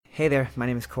Hey there, my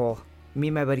name is Cole. Me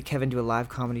and my buddy Kevin do a live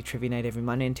comedy trivia night every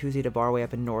Monday and Tuesday at a bar way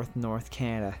up in North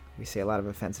Canada. We say a lot of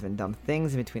offensive and dumb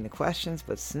things in between the questions,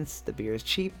 but since the beer is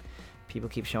cheap, people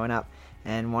keep showing up.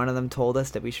 And one of them told us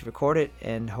that we should record it,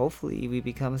 and hopefully we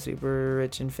become super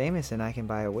rich and famous and I can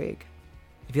buy a wig.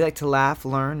 If you like to laugh,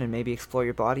 learn, and maybe explore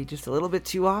your body just a little bit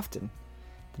too often,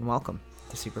 then welcome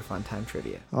to Super Fun Time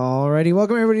Trivia. Alrighty,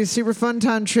 welcome everybody to Super Fun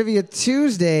Time Trivia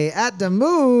Tuesday at the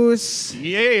Moose.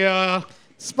 Yeah.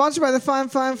 Sponsored by the fine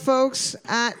folks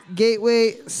at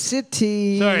Gateway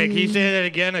City. Sorry, can you say that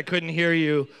again? I couldn't hear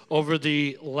you over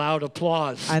the loud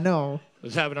applause. I know. I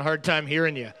was having a hard time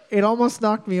hearing you. It almost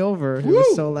knocked me over. Woo! It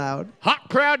was so loud. Hot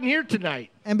crowd in here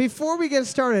tonight. And before we get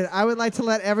started, I would like to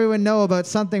let everyone know about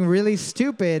something really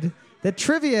stupid that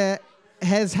trivia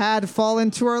has had fall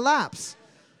into our laps.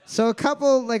 So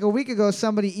a week ago,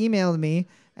 somebody emailed me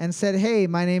and said, "Hey,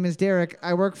 my name is Derek.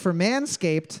 I work for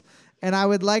Manscaped, and I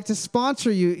would like to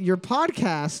sponsor your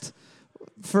podcast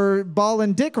for ball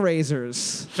and dick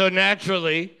razors." So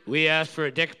naturally, we asked for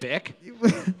a dick pic.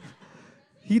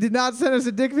 He did not send us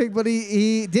a dick pic, but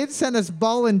he did send us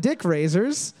ball and dick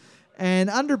razors and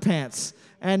underpants.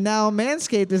 And now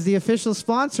Manscaped is the official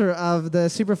sponsor of the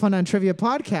Super Fun on Trivia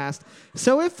podcast.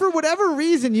 So if for whatever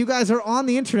reason you guys are on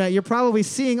the internet, you're probably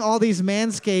seeing all these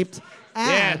Manscaped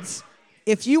ads.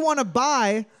 Yeah. If you want to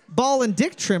buy ball and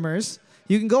dick trimmers,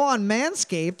 you can go on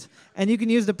Manscaped and you can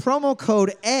use the promo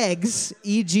code EGGS,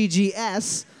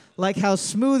 E-G-G-S, like how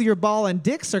smooth your ball and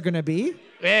dicks are going to be.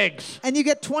 Eggs. And you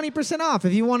get 20% off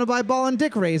if you want to buy ball and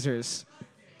dick razors.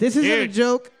 This isn't a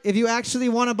joke. If you actually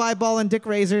want to buy ball and dick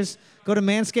razors, go to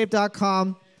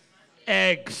manscaped.com.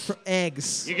 Eggs. For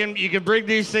eggs. You can bring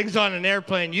these things on an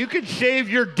airplane. You can shave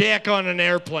your dick on an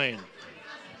airplane.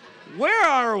 Where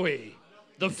are we?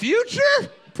 The future?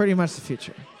 Pretty much the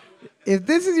future. If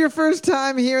this is your first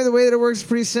time here, the way that it works is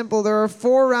pretty simple. There are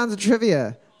 4 rounds of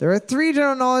trivia. There are 3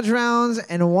 general knowledge rounds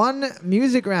and 1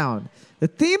 music round. The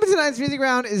theme of tonight's music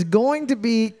round is going to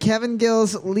be Kevin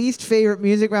Gill's least favorite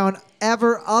music round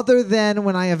ever, other than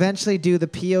when I eventually do the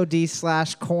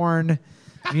POD/Korn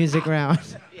music round,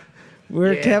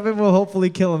 where Kevin will hopefully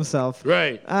kill himself.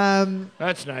 Right.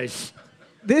 That's nice.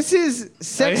 This is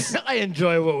I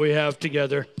enjoy what we have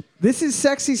together. This is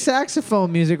sexy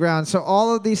saxophone music round, so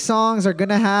all of these songs are going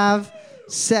to have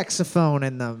saxophone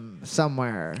in them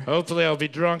somewhere. Hopefully I'll be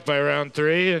drunk by round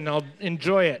 3 and I'll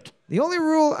enjoy it. The only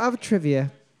rule of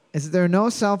trivia is that there are no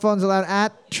cell phones allowed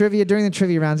at trivia during the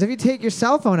trivia rounds. If you take your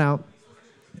cell phone out,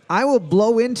 I will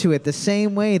blow into it the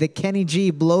same way that Kenny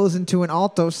G blows into an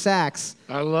alto sax.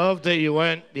 I love that you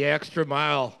went the extra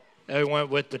mile and went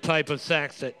with the type of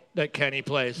sax that Kenny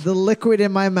plays. The liquid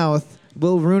in my mouth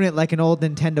will ruin it like an old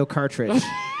Nintendo cartridge.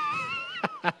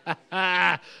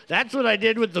 That's what I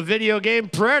did with the video game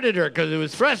Predator because it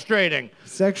was frustrating.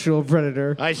 Sexual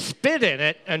predator. I spit in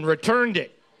it and returned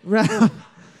it. Round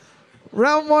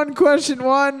 1, question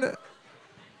 1.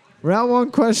 Round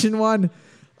 1, question 1.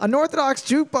 Unorthodox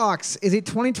Jukebox is a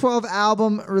 2012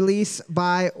 album release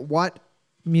by what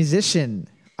musician?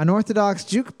 Unorthodox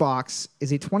Jukebox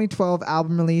is a 2012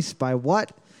 album release by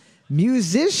what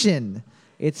musician?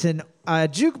 It's an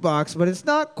jukebox, but it's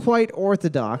not quite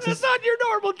orthodox. It's not your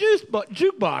normal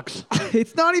jukebox.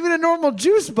 It's not even a normal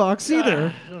juice box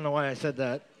either. I don't know why I said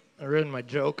that. I ruined my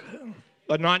joke.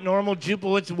 A not normal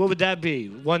jukebox, what would that be?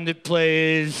 One that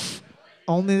plays...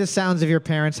 Only the sounds of your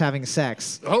parents having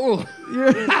sex. Oh.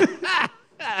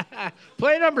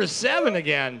 Play number 7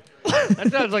 again.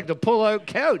 That sounds like the pull-out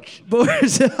couch.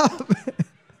 Boards up.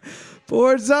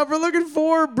 Boards up. We're looking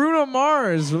for Bruno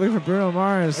Mars.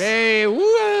 Hey,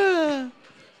 woo!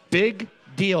 Big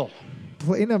deal.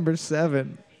 Play number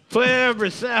 7. Play number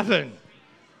 7.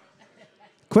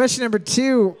 Question number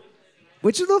 2.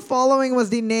 Which of the following was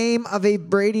the name of a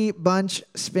Brady Bunch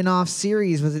spin-off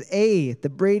series? Was it A, The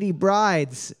Brady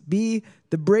Brides, B,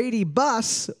 The Brady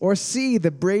Bus, or C,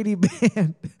 The Brady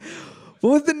Band?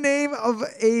 What was the name of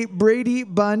a Brady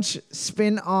Bunch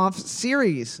spin-off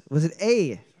series? Was it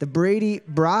A, The Brady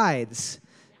Brides,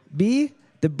 B,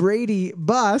 The Brady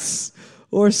Bus,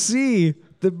 or C,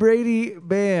 The Brady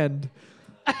Band?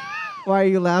 Why are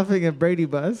you laughing at Brady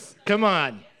Bus? Come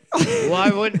on.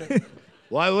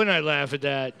 Why wouldn't I laugh at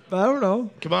that? I don't know.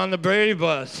 Come on the Brady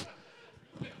bus.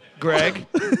 Greg.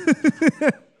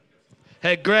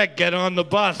 Hey, Greg, get on the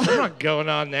bus. I'm not going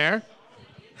on there.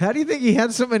 How do you think he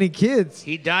had so many kids?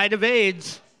 He died of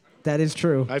AIDS. That is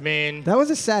true. I mean... That was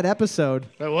a sad episode.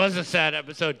 That was a sad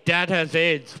episode. Dad has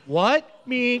AIDS. What?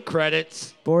 Me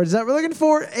credits. Boards up. We're looking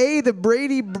for A, The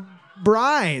Brady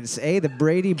Brides. A, The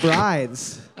Brady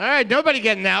Brides. All right, nobody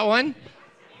getting that one.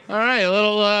 All right, a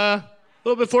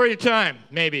little before your time,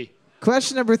 maybe.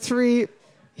 Question number 3.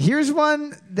 Here's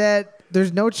one that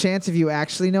there's no chance of you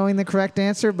actually knowing the correct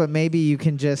answer, but maybe you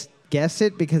can just guess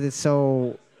it because it's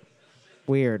so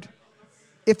weird.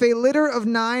 If a litter of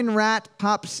 9 rat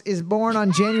pups is born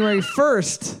on January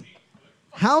 1st,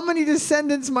 how many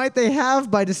descendants might they have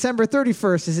by December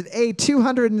 31st? Is it A,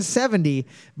 270,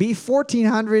 B,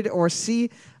 1,400, or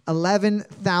C,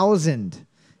 11,000?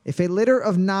 If a litter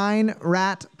of 9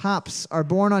 rat pups are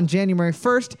born on January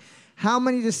 1st, how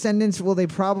many descendants will they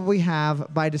probably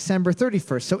have by December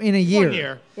 31st? So in a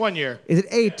year. 1 year. Is it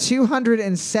A,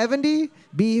 270,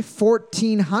 B,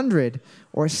 1,400,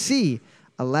 or C,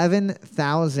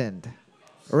 11,000?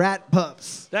 Rat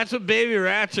pups. That's what baby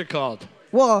rats are called.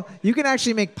 Well, you can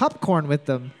actually make popcorn with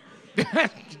them.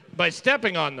 By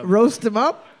stepping on them. Roast them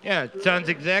up, Yeah, it sounds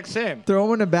exact same. throw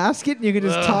them in a basket, and you can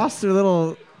just Ugh. toss their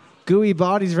little gooey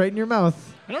bodies right in your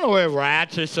mouth. I don't know why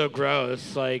rats are so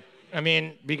gross. Like, I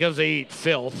mean, because they eat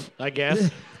filth, I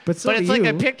guess. But so But it's do like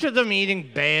I you. picture them eating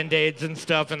Band-Aids and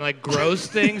stuff and like gross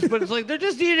things, but it's like they're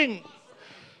just eating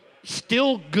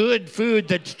still good food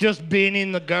that's just been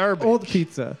in the garbage. Old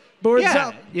pizza. Boards yeah,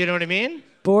 up. you know what I mean?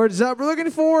 Boards up. We're looking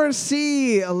for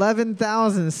C,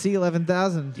 11,000. C,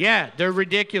 11,000. Yeah, they're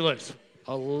ridiculous.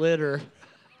 A litter.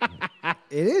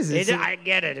 It is. I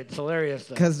get it. It's hilarious.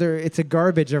 Though. Because it's a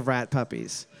garbage of rat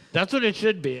puppies. That's what it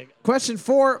should be. Question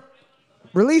 4.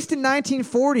 Released in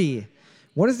 1940,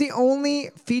 what is the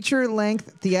only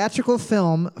feature-length theatrical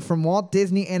film from Walt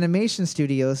Disney Animation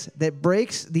Studios that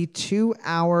breaks the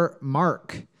 2-hour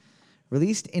mark?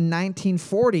 Released in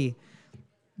 1940,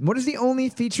 what is the only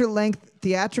feature-length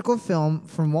theatrical film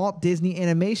from Walt Disney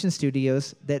Animation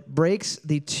Studios that breaks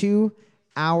the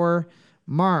 2-hour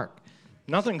mark?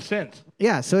 Nothing since.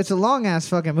 Yeah, so it's a long-ass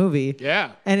fucking movie.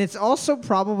 Yeah. And it's also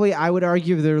probably, I would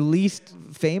argue, their least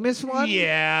famous one.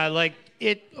 Yeah, like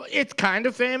it's kind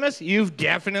of famous. You've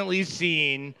definitely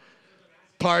seen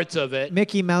parts of it.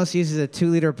 Mickey Mouse uses a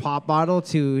 2-liter pop bottle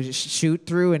to shoot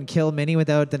through and kill Minnie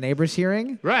without the neighbors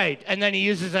hearing. Right. And then he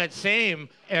uses that same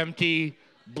empty,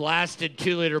 blasted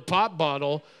 2-liter pop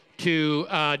bottle to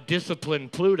discipline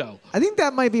Pluto. I think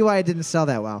that might be why it didn't sell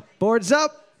that well. Boards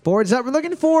up. Boards up. We're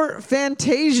looking for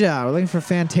Fantasia. We're looking for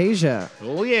Fantasia.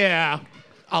 Oh, yeah.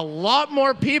 A lot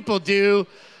more people do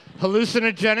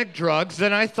hallucinogenic drugs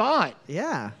than I thought.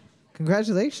 Yeah.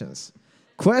 Congratulations.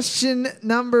 Question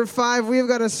number 5. We've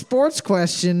got a sports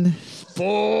question.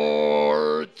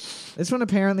 Sports. This one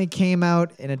apparently came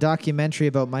out in a documentary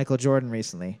about Michael Jordan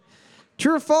recently.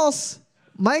 True or false?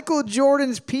 Michael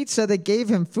Jordan's pizza that gave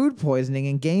him food poisoning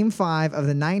in Game 5 of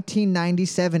the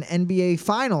 1997 NBA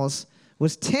Finals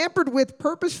was tampered with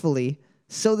purposefully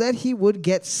so that he would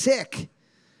get sick.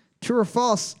 True or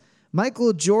false?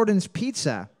 Michael Jordan's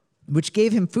pizza, which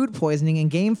gave him food poisoning in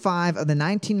Game 5 of the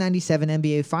 1997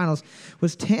 NBA Finals,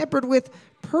 was tampered with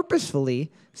purposefully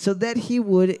so that he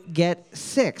would get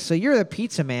sick. So you're the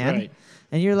pizza man, Right.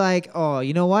 and you're like, oh,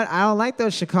 you know what? I don't like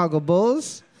those Chicago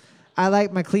Bulls. I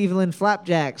like my Cleveland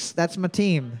Flapjacks. That's my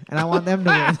team, and I want them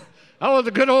to win. I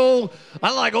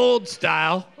like old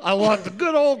style. I want the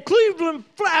good old Cleveland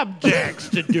Flapjacks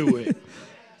to do it.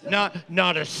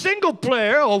 Not a single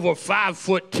player over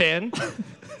 5'10".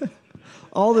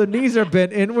 All their knees are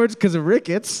bent inwards because of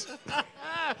rickets.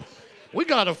 We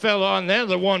got a fella on there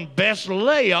that won best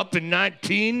layup in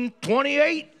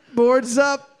 1928. Boards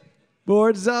up.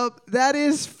 Boards up. That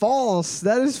is false.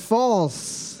 That is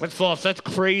false. That's false. That's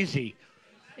crazy.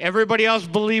 Everybody else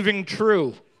believing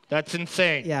true. That's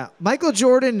insane. Yeah. Michael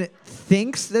Jordan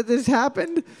thinks that this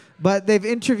happened, but they've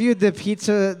interviewed the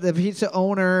pizza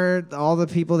owner, all the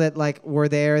people that like were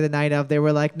there the night of. They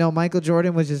were like, no, Michael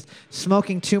Jordan was just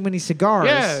smoking too many cigars.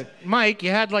 Yeah, Mike, you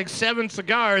had like 7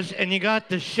 cigars and you got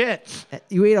the shits.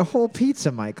 You ate a whole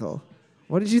pizza, Michael.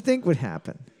 What did you think would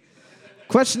happen?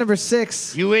 Question number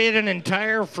 6. You ate an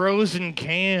entire frozen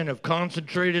can of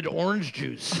concentrated orange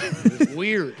juice. It was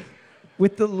weird.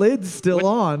 With the lid still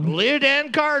on. Lid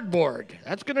and cardboard.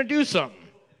 That's going to do something.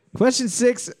 Question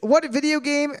 6. What video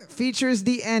game features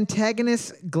the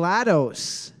antagonist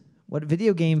GLaDOS? What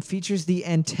video game features the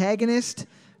antagonist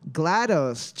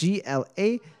GLaDOS?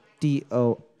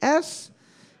 G-L-A-D-O-S.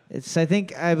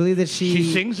 I believe that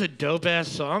She sings a dope-ass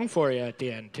song for you at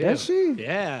the end, too. Does she?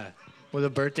 Yeah. With a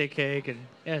birthday cake. And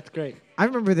yeah, it's great. I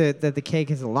remember that the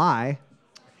cake is a lie,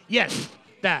 Yes,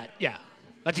 yeah.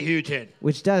 That's a huge hit.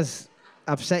 which does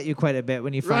upset you quite a bit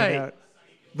when you find Right. out.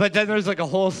 But then there's like a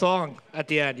whole song at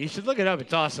the end. You should look it up.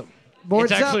 It's awesome.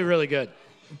 Boards it's actually up. really good.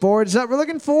 Boards up. We're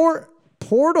looking for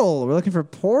Portal. We're looking for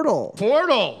Portal.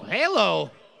 Portal.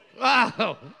 Halo.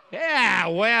 Wow. Yeah,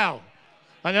 wow.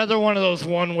 Another one of those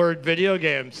one-word video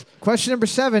games. Question number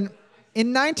 7.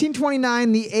 In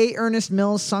 1929, the A. Ernest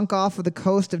Mills sunk off of the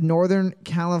coast of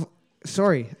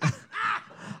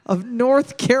of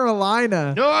North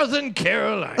Carolina. Northern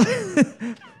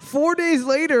Carolina. 4 days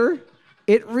later,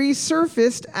 it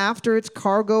resurfaced after its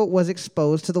cargo was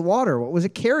exposed to the water. What was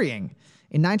it carrying?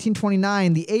 In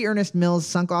 1929, the A. Ernest Mills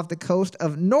sunk off the coast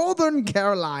of Northern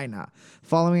Carolina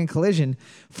following a collision.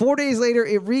 4 days later,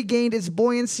 it regained its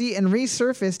buoyancy and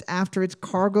resurfaced after its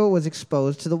cargo was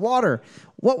exposed to the water.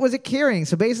 What was it carrying?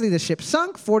 So basically, the ship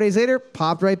sunk. 4 days later,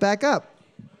 popped right back up.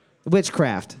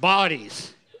 Witchcraft.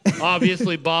 Bodies.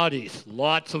 Obviously bodies.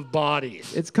 Lots of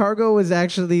bodies. Its cargo was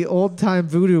actually old-time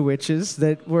voodoo witches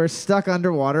that were stuck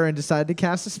underwater and decided to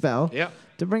cast a spell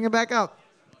to bring it back up.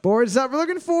 Boards up. We're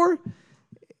looking for...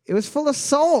 It was full of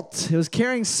salt. It was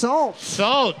carrying salt.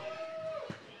 Salt.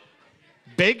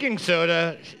 Baking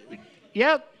soda.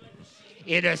 Yep.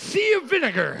 In a sea of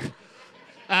vinegar.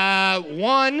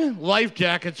 Life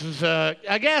jackets was,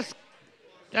 I guess,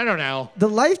 I don't know. The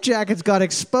life jackets got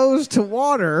exposed to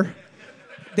water.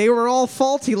 They were all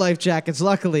faulty life jackets,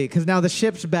 luckily, because now the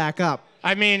ship's back up.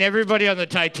 I mean, everybody on the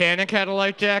Titanic had a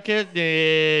life jacket.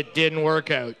 It didn't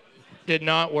work out. Did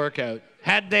not work out.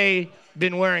 Had they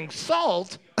been wearing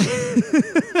salt...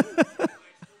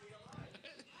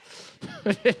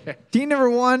 Team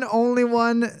number one, only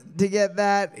one to get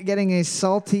that, getting a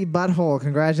salty butthole.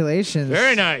 Congratulations.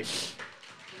 Very nice.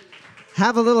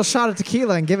 Have a little shot of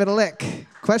tequila and give it a lick.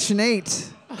 Question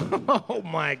 8. Oh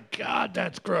my God,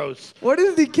 that's gross. What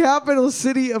is the capital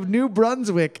city of New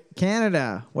Brunswick,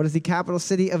 Canada? What is the capital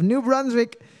city of New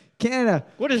Brunswick, Canada?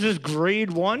 What is this,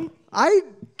 grade 1? I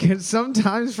can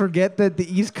sometimes forget that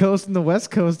the East Coast and the West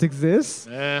Coast exists.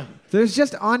 There's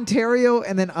just Ontario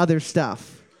and then other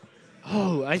stuff.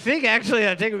 Oh, I think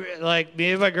like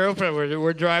me and my girlfriend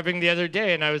were driving the other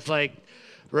day, and I was like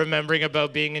remembering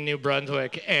about being in New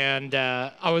Brunswick, and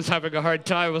I was having a hard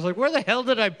time. I was like, where the hell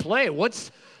did I play? What's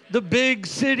the big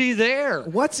city there?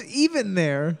 What's even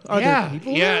there? Are there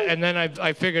people there? And then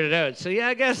I figured it out. So yeah,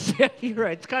 I guess you're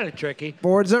right. It's kind of tricky.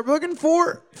 Boards up. We're looking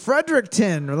for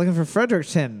Fredericton. We're looking for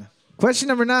Fredericton. Question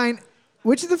number 9.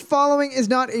 Which of the following is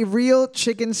not a real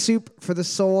chicken soup for the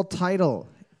soul title?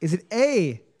 Is it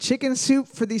A, chicken soup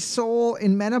for the soul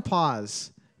in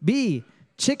menopause, B,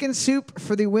 chicken soup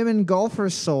for the women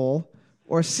golfer's soul,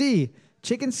 or C,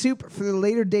 chicken soup for the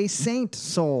later-day saint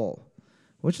soul?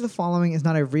 Which of the following is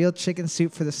not a real chicken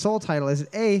soup for the soul title? Is it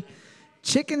A,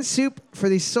 chicken soup for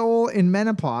the soul in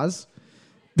menopause,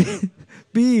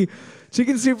 B,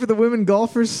 chicken soup for the women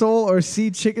golfer's soul, or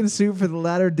C, chicken soup for the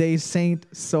latter-day saint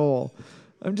soul?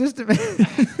 I'm just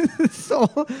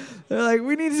soul. They're like,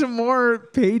 we need some more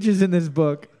pages in this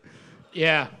book.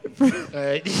 Yeah.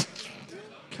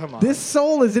 Come on. This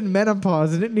soul is in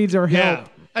menopause and it needs our help. Yeah.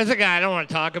 As a guy, I don't want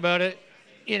to talk about it,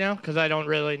 because I don't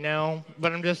really know.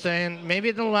 But I'm just saying,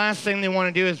 maybe the last thing they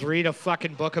want to do is read a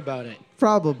fucking book about it.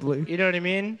 Probably. You know what I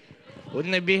mean?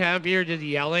 Wouldn't they be happier just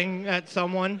yelling at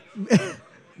someone?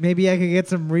 Maybe I could get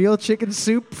some real chicken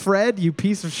soup, Fred, you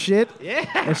piece of shit. Yeah.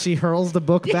 As she hurls the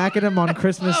book back at him on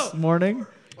Christmas morning.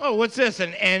 Oh, what's this?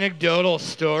 An anecdotal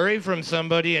story from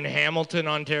somebody in Hamilton,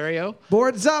 Ontario?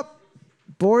 Boards up.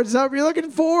 Boards up. You're looking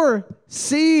for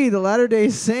C, the Latter-day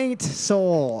Saint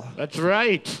soul. That's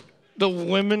right. The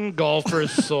women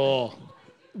golfer's soul.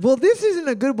 Well, this isn't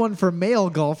a good one for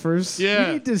male golfers. Yeah.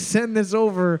 We need to send this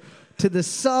over to the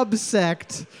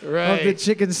subsect Right. of the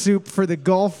chicken soup for the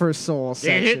golfer soul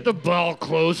section. They hit the ball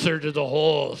closer to the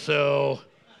hole, so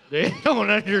they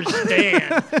don't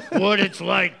understand what it's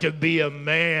like to be a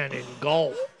man in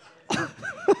golf.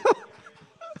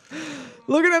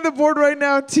 Looking at the board right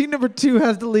now, team number 2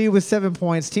 has the lead with 7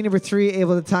 points. Team number 3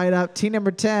 able to tie it up. Team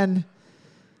number 10,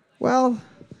 well...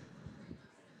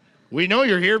 We know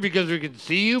you're here because we can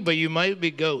see you, but you might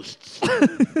be ghosts.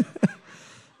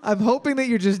 I'm hoping that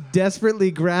you're just desperately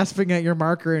grasping at your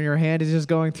marker and your hand is just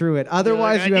going through it.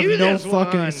 Otherwise, you have no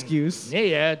fucking excuse.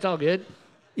 Yeah, it's all good.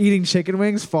 Eating chicken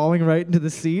wings, falling right into the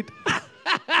seat.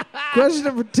 Question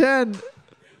number 10.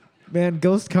 Man,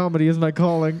 ghost comedy is my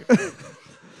calling.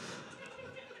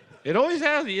 It always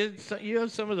has. You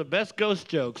have some of the best ghost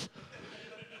jokes.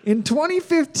 In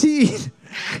 2015,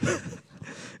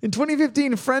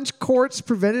 French courts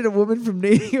prevented a woman from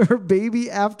naming her baby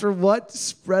after what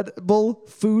spreadable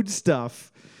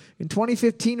foodstuff? In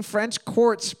 2015, French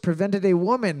courts prevented a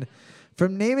woman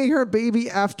from naming her baby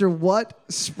after what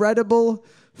spreadable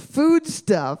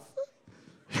foodstuff?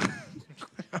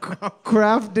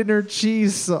 Kraft Dinner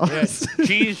cheese sauce.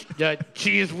 Cheese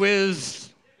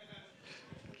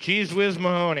whiz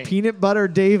Mahoney. Peanut Butter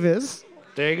Davis.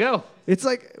 There you go. It's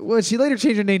like, well, she later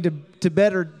changed her name to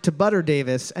Butter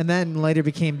Davis, and then later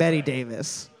became Betty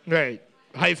Davis. Right.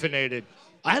 Hyphenated.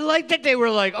 I like that they were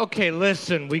like, okay,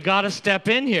 listen, we got to step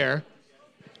in here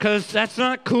because that's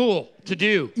not cool to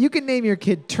do. You can name your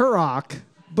kid Turok,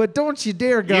 but don't you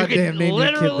dare You goddamn can name your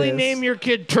kid literally this. name your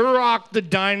kid Turok the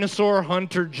Dinosaur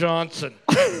Hunter Johnson.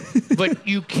 But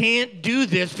you can't do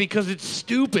this because it's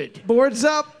stupid. Boards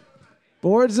up.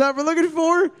 Boards up. We're looking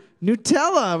for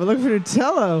Nutella. We're looking for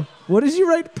Nutella. What did you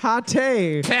write?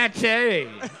 Pate. Pate.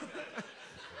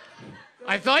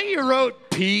 I thought you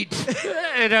wrote Pete.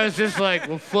 And I was just like,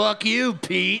 well, fuck you,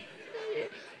 Pete.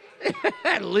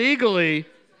 Legally,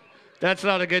 that's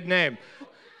not a good name.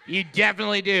 You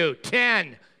definitely do.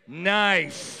 10.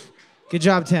 Nice. Good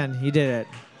job, 10. You did it.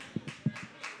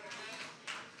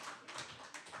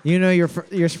 You know your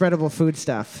spreadable food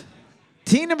stuff.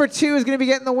 Team number 2 is going to be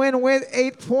getting the win with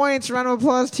 8 points. Round of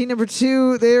applause. Team number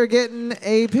 2, they're getting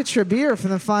a pitcher of beer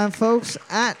from the fine folks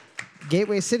at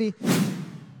Gateway City.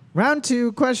 Round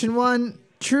 2, question 1,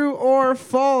 true or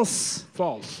false?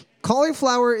 False.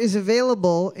 Cauliflower is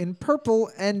available in purple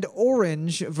and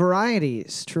orange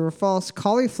varieties. True or false?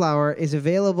 Cauliflower is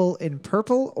available in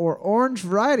purple or orange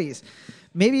varieties.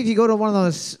 Maybe if you go to one of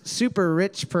those super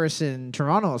rich person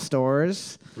Toronto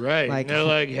stores. Right. Like, They're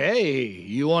like, hey,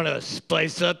 you want to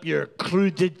spice up your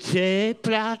crudité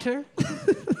platter?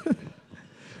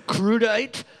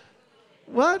 Crudite?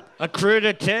 What? A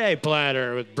crudité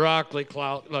platter with broccoli,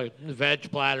 like veg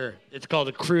platter. It's called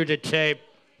a crudité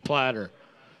platter.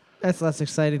 That's less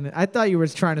exciting. I thought you were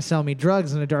trying to sell me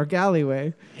drugs in a dark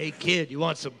alleyway. Hey, kid, you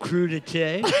want some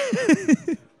crudité?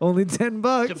 Only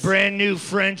 $10. It's a brand new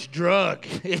French drug.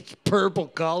 It's purple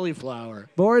cauliflower.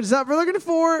 Boards up. We're looking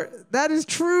for. That is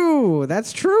true.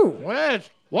 That's true. What?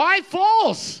 Why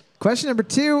false? Question number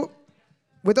 2.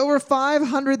 With over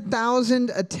 500,000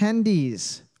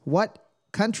 attendees, what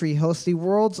country hosts the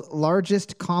world's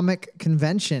largest comic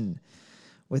convention?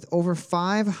 With over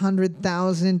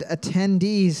 500,000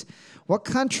 attendees, what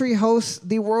country hosts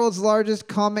the world's largest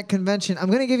comic convention? I'm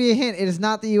going to give you a hint. It is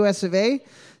not the US of A.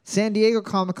 San Diego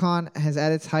Comic-Con has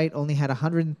at its height only had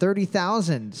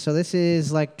 130,000. So this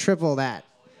is like triple that.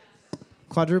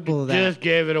 Quadruple that. Just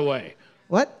gave it away.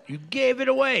 What? You gave it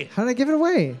away. How did I give it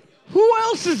away? Who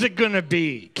else is it going to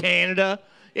be? Canada?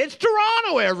 It's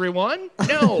Toronto, everyone.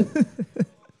 No.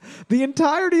 The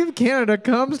entirety of Canada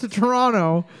comes to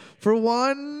Toronto for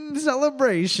one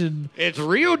celebration. It's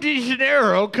Rio de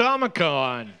Janeiro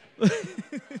Comic-Con.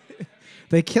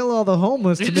 They kill all the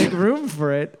homeless to make room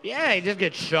for it. Yeah, he just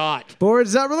gets shot.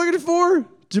 Boards up. We're looking for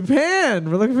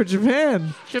Japan. We're looking for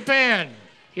Japan. Japan.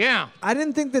 Yeah. I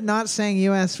didn't think that not saying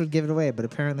U.S. would give it away, but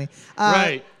apparently.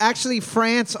 Right. Actually,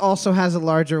 France also has a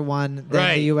larger one than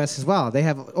Right. the U.S. as well. They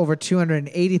have over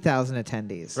 280,000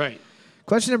 attendees. Right.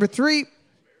 Question number 3.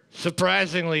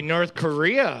 Surprisingly, North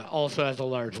Korea also has a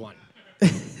large one.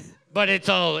 But it's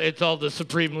all the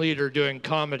supreme leader doing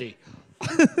comedy.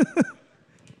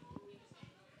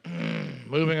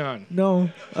 Moving on. No,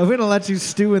 I'm going to let you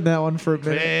stew in that one for a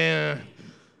minute. Eh,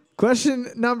 Question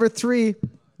number 3.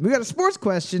 We got a sports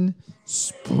question.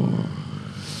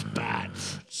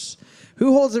 Spats.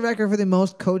 Who holds the record for the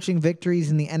most coaching victories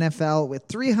in the NFL with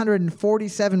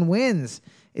 347 wins?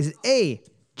 Is it A,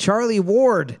 Charlie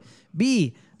Ward,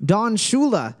 B, Don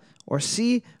Shula, or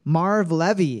C, Marv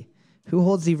Levy? Who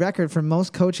holds the record for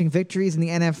most coaching victories in the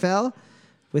NFL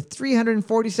with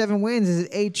 347 wins? Is it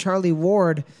A, Charlie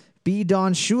Ward, B,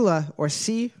 Don Shula, or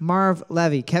C, Marv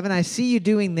Levy? Kevin, I see you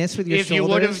doing this with your If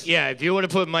shoulders. you would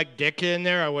have put Mike Ditka in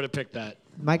there, I would have picked that.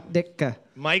 Mike Ditka.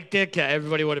 Mike Ditka.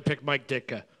 Everybody would have picked Mike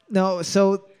Ditka. No,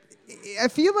 so I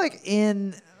feel like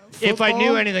in football, If I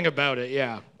knew anything about it,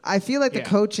 yeah. I feel like the Yeah.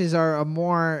 coaches are a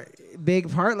more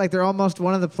big part. Like they're almost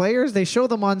one of the players. They show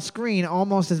them on screen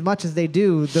almost as much as they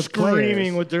do the Screaming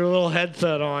players. with their little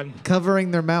headset on.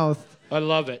 Covering their mouth. I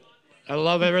love it. I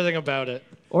love everything about it.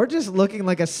 Or just looking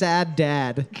like a sad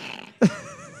dad.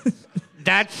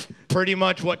 That's pretty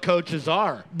much what coaches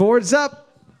are. Boards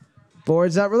up.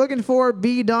 Boards up. We're looking for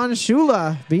B. Don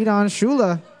Shula. B. Don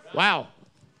Shula. Wow.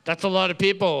 That's a lot of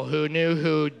people who knew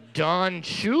who Don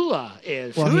Shula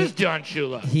is. Well, Who is Don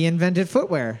Shula? He invented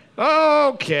footwear.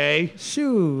 Okay.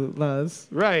 Shulas.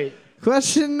 Right.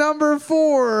 Question number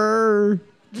 4.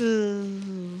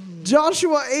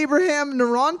 Joshua Abraham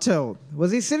Naranto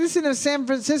was a citizen of San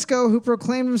Francisco who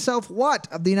proclaimed himself what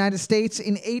of the United States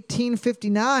in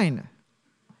 1859?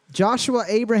 Joshua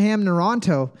Abraham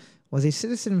Naranto was a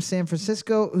citizen of San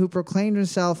Francisco who proclaimed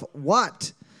himself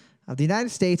what of the United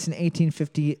States in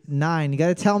 1859? You got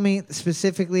to tell me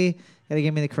specifically Gotta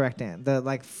give me the correct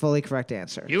fully correct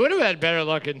answer. You would have had better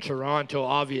luck in Toronto,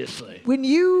 obviously. When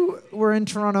you were in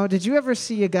Toronto, did you ever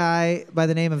see a guy by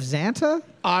the name of Xanta?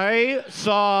 I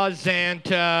saw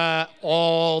Xanta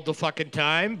all the fucking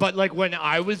time, but like when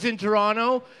I was in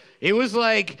Toronto, it was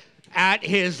like at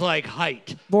his like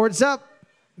height. Boards up.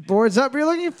 Boards up. You're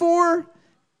looking for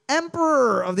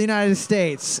Emperor of the United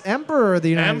States. Emperor of the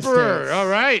United Emperor, States. all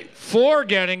right. 4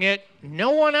 getting it.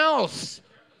 No one else.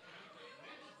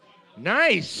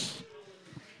 Nice.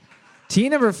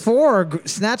 Team number 4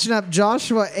 snatching up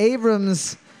Joshua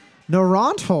Abrams'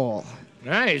 Naranthole.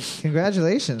 Nice.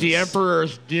 Congratulations. The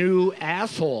Emperor's new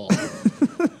asshole.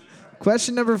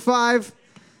 Question number 5.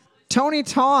 Tony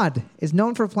Todd is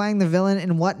known for playing the villain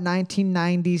in what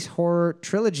 1990s horror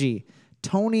trilogy?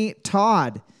 Tony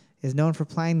Todd is known for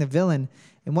playing the villain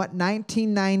in what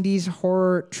 1990s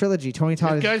horror trilogy? Tony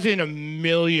Todd This is guy's in a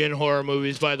million horror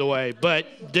movies, by the way, but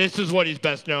this is what he's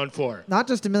best known for. not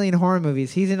just a million horror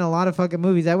movies. He's in a lot of fucking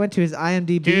movies. I went to his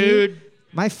IMDb. Dude.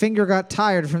 My finger got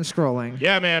tired from scrolling.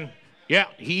 Yeah, man. Yeah,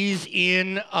 he's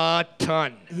in a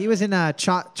ton. He was in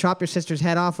Chop Your Sister's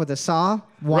Head Off with a Saw,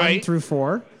 1 Right. through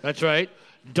 4. That's right.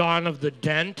 Dawn of the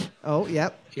Dent. Oh,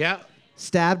 yep. Yeah.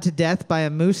 Stabbed to death by a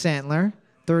moose antler,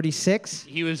 36.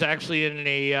 He was actually in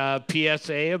a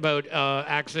PSA about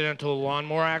accidental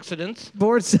lawnmower accidents.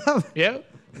 Boards up. Yeah.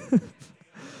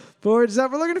 Boards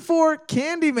up. We're looking for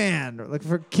Candyman. We're looking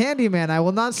for Candyman. I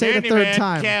will not say the third Candyman,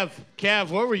 time. Kev,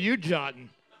 what were you jotting?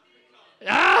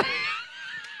 Ah!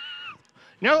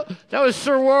 No, that was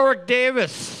Sir Warwick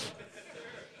Davis.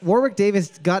 Warwick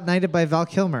Davis got knighted by Val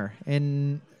Kilmer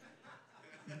in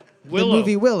Willow. the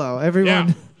movie Willow. Everyone.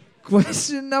 Yeah.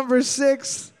 Question number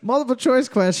 6. Multiple choice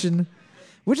question.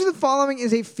 Which of the following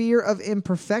is a fear of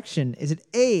imperfection? Is it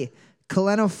A,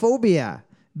 kalenophobia,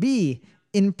 B,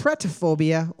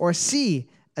 impretophobia, or C,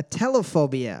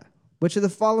 atelophobia? Which of the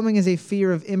following is a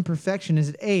fear of imperfection? Is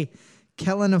it A,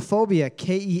 kalenophobia,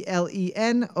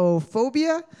 K-E-L-E-N-O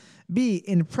phobia, B,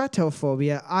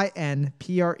 impretophobia,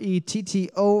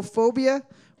 I-N-P-R-E-T-T-O phobia,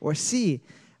 or C,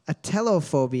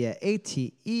 atelophobia,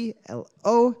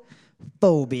 A-T-E-L-O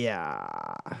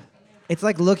phobia? It's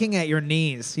like looking at your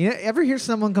knees. You ever hear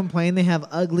someone complain they have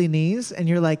ugly knees, and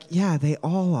you're like, yeah, they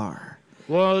all are.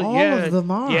 Well, All yeah. of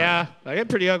them are. Yeah, I got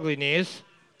pretty ugly knees.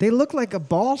 They look like a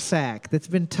ball sack that's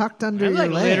been tucked under I'm your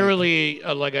like leg. literally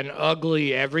like an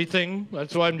ugly everything.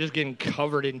 That's why I'm just getting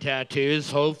covered in tattoos.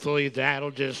 Hopefully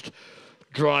that'll just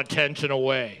draw attention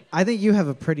away. I think you have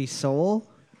a pretty soul.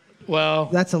 Well,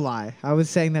 That's a lie. I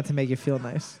was saying that to make you feel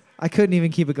nice. I couldn't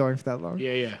even keep it going for that long.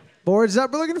 yeah. Boards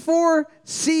up. We're looking for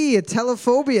C,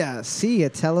 atelophobia. C,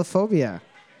 atelophobia.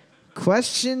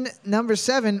 Question number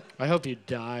 7. I hope you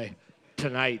die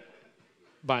tonight,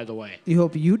 by the way. You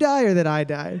hope you die or that I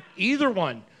die? Either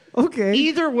one. Okay.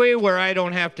 Either way where I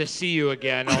don't have to see you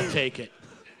again, I'll take it.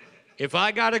 If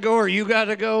I gotta go or you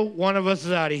gotta go, one of us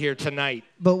is out of here tonight.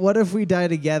 But what if we die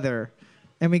together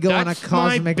and we go on a That's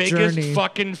cosmic my biggest journey?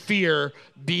 fucking fear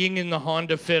being in the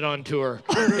Honda Fit on tour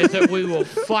is that we will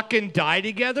fucking die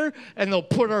together and they'll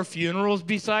put our funerals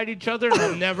beside each other and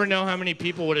I'll never know how many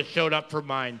people would have showed up for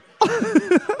mine.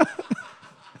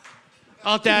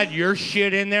 I'll have to add your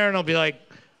shit in there and I'll be like,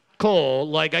 Cole,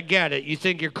 like I get it. You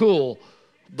think you're cool,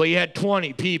 but you had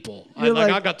 20 people.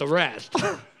 I got the rest.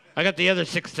 I got the other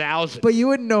 6,000. But you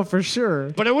wouldn't know for sure.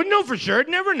 But I wouldn't know for sure. I'd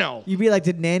never know. You'd be like,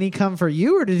 did Nanny come for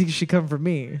you or did she come for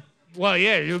me? Well,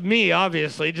 yeah, me,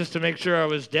 obviously, just to make sure I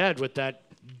was dead with that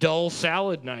dull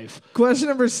salad knife. Question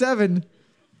number 7.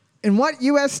 In what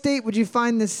U.S. state would you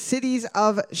find the cities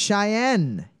of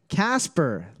Cheyenne,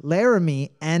 Casper,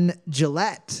 Laramie, and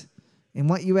Gillette? In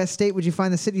what U.S. state would you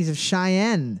find the cities of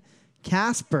Cheyenne,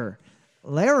 Casper,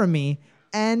 Laramie,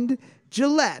 and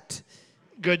Gillette?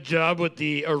 Good job with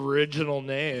the original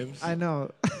names. I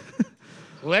know.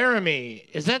 Laramie.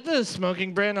 Is that the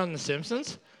smoking brand on The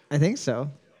Simpsons? I think so.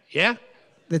 Yeah?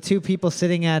 The 2 people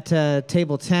sitting at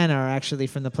table 10 are actually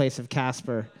from the place of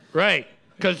Casper. Right.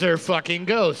 Because they're fucking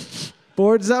ghosts.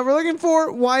 Boards up. We're looking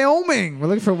for Wyoming. We're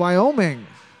looking for Wyoming.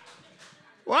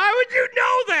 Why would you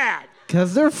know that?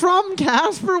 Because they're from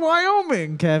Casper,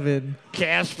 Wyoming, Kevin.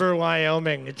 Casper,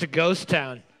 Wyoming. It's a ghost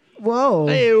town. Whoa.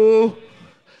 Hey-oo.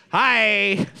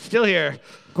 Hi. Still here.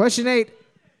 Question 8.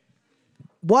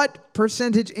 What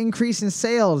percentage increase in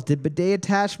sales did bidet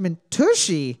attachment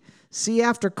Tushy see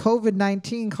after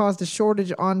COVID-19 caused a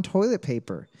shortage on toilet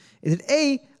paper? Is it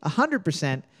A,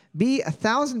 100%, B,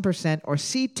 1,000%, or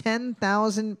C,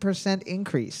 10,000%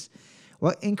 increase?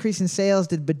 What increase in sales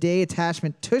did bidet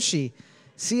attachment Tushy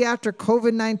see after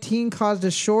COVID-19 caused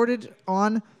a shortage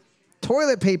on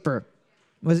toilet paper?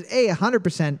 Was it A,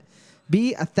 100%,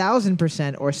 B,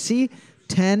 1,000%, or C,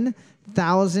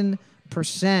 10,000%?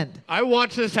 I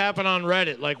watched this happen on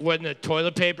Reddit, like when the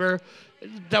toilet paper,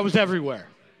 that was everywhere.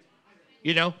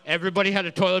 You know, everybody had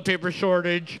a toilet paper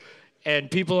shortage,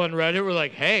 and people on Reddit were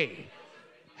like, hey,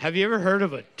 have you ever heard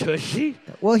of a Tushy?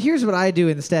 Well, here's what I do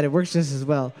instead. It works just as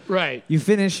well. Right. You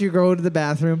finish, you go to the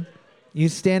bathroom, you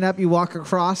stand up, you walk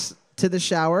across to the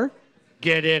shower,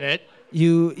 Get in it.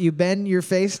 you bend your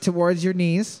face towards your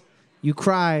knees, you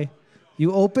cry,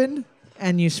 you open,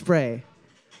 and you spray.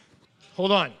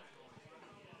 Hold on.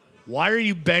 Why are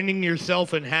you bending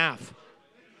yourself in half?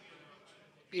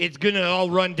 It's going to all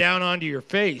run down onto your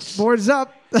face. Boards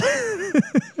up. Is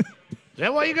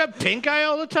that why you got pink eye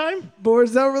all the time?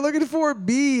 Boards up. We're looking for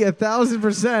B,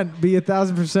 1,000%. B,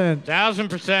 1,000%.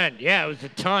 1,000%. Yeah, it was a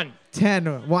ton.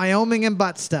 10, Wyoming and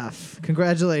butt stuff.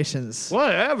 Congratulations.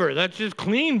 Whatever. That's just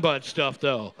clean butt stuff,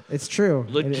 though. It's true.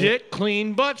 Legit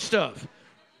clean butt stuff.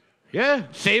 Yeah,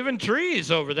 saving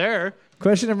trees over there.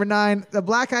 Question number 9. The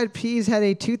Black Eyed Peas had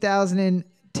a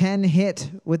 2010 hit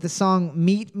with the song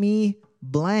Meet Me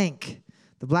Blank.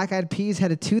 The Black Eyed Peas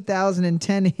had a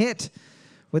 2010 hit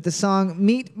with the song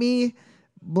Meet Me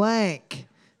Blank.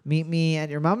 Meet me at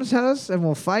your mom's house and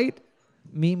we'll fight.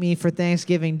 Meet me for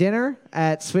Thanksgiving dinner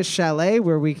at Swiss Chalet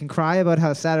where we can cry about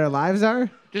how sad our lives are.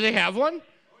 Do they have one?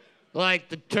 Like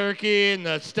the turkey and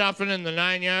the stuffing and the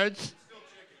 9 yards?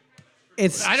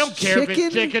 I don't care if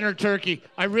it's chicken or turkey.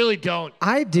 I really don't.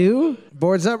 I do.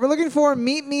 Boards up. We're looking for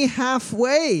Meet Me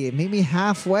Halfway. Meet Me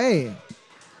Halfway.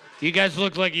 You guys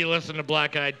look like you listen to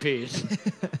Black Eyed Peas.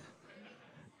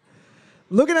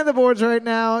 Looking at the boards right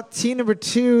now, team number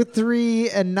 2, 3,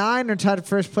 and 9 are tied at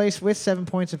first place with 7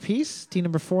 points apiece. Team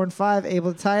number 4 and 5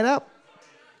 able to tie it up.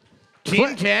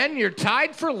 Team 10, you're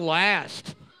tied for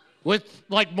last with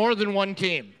like more than one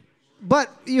team. But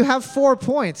you have 4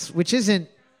 points, which isn't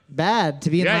bad to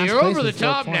be in last place. Yeah, you're over the with 4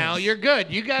 top points. now. You're good.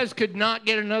 You guys could not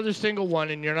get another single one,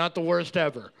 and you're not the worst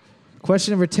ever.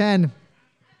 Question number 10.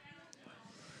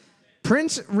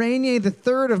 Prince Rainier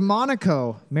III of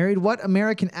Monaco married what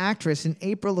American actress in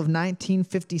April of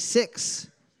 1956?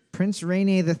 Prince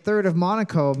Rainier III of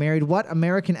Monaco married what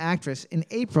American actress in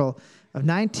April of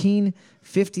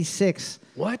 1956?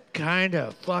 What kind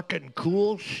of fucking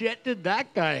cool shit did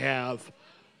that guy have?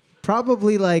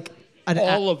 Probably like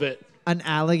All of it. an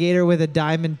alligator with a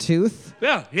diamond tooth.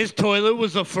 Yeah, his toilet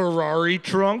was a Ferrari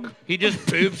trunk. He just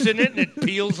poops in it and it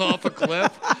peels off a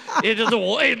cliff into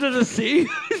the sea.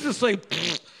 He's just like,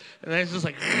 and then it's just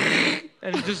like,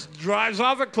 and it just drives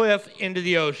off a cliff into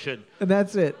the ocean. And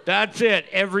that's it. That's it.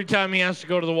 Every time he has to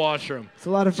go to the washroom. It's a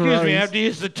lot of Excuse me, I Ferraris. have to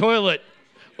use the toilet.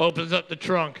 Opens up the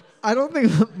trunk. I don't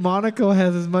think Monaco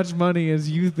has as much money as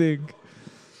you think.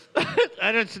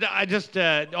 I just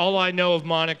all I know of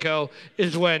Monaco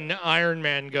is when Iron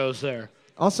Man goes there.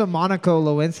 Also, Monaco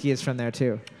Lewinsky is from there,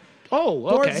 too. Oh,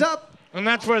 okay. Boards up. And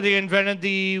that's where they invented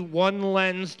the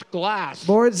one-lensed glass.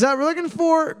 Boards up. We're looking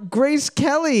for Grace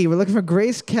Kelly.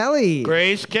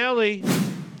 Grace Kelly.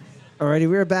 Alrighty,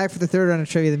 we're back for the third round of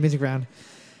trivia, the music round.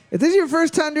 If this is your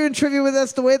first time doing trivia with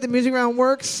us, the way the music round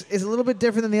works is a little bit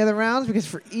different than the other rounds because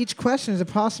for each question, there's a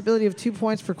possibility of 2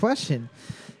 points per question.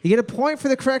 You get a point for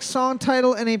the correct song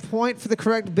title and a point for the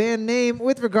correct band name.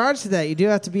 With regards to that, you do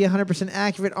have to be 100%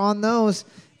 accurate on those.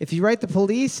 If you write The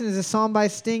Police and it's a song by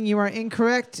Sting, you are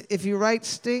incorrect. If you write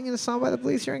Sting and a song by The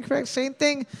Police, you're incorrect. Same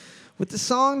thing with the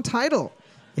song title.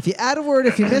 If you add a word,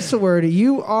 if you miss a word,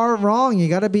 you are wrong. You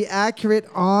got to be accurate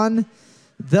on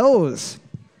those.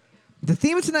 The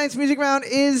theme of tonight's music round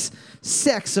is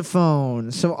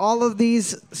saxophone. So all of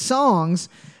these songs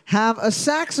have a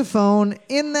saxophone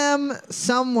in them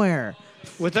somewhere.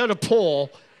 Without a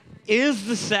poll, is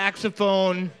the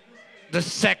saxophone the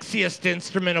sexiest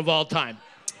instrument of all time?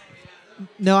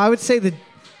 No, I would say the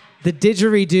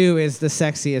didgeridoo is the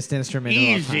sexiest instrument of all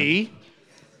time. Easy.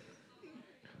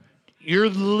 You're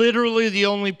literally the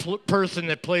only person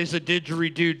that plays a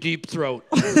didgeridoo deep throat.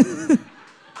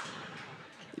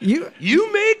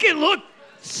 You make it look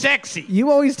sexy. You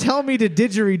always tell me to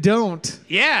didgeridoo.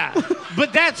 Yeah,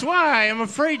 but that's why I'm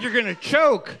afraid you're going to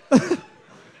choke.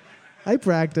 I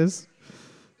practice.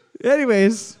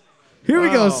 Anyways, here we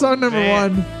go. Song number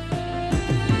 1.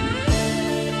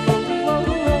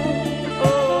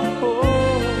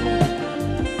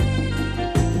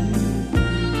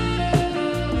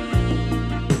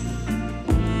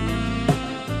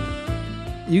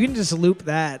 You can just loop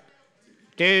that.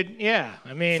 Dude, yeah.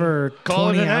 I mean, For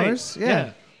call 20 it a night. hours?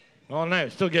 Yeah. All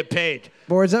night. Still get paid.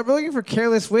 Boards up. We're looking for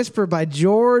Careless Whisper by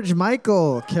George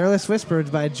Michael. Careless Whisper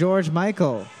by George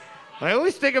Michael. I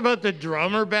always think about the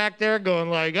drummer back there going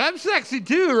like, I'm sexy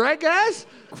too, right, guys?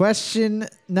 Question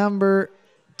number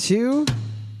 2.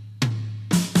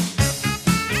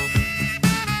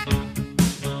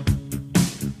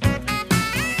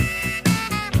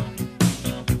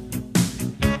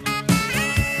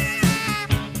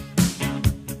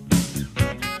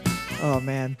 Oh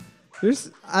man.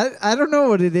 I don't know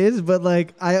what it is, but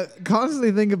like I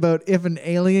constantly think about if an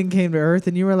alien came to Earth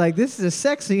and you were like, this is a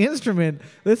sexy instrument.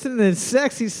 Listen to this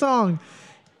sexy song.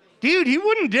 Dude, he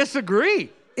wouldn't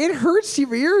disagree. It hurts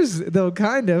your ears though,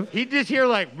 kind of. He'd just hear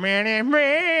like, and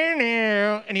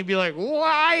he'd be like,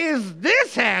 why is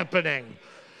this happening?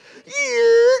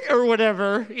 Or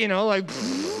whatever, like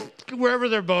wherever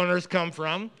their boners come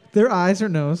from. Their eyes or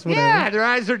nose, whatever. Yeah, their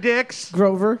eyes are dicks.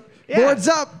 Grover. Yeah. Boards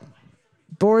up.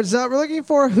 Boards up. We're looking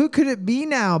for Who Could It Be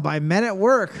Now by Men at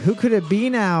Work. Who Could It Be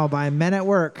Now by Men at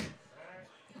Work.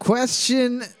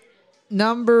 Question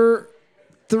number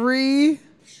 3.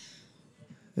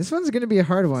 This one's going to be a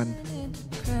hard one.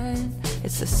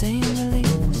 It's the same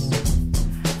release.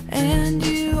 And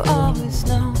you always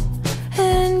know.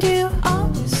 And you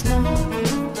always know.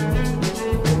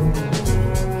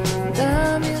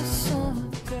 Love you so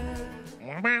good.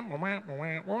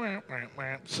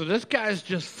 So this guy's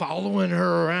just following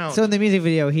her around. So in the music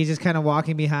video, he's just kind of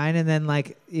walking behind, and then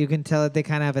like you can tell that they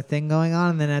kind of have a thing going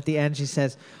on, and then at the end she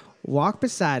says, walk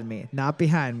beside me, not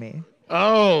behind me.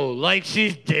 Oh, like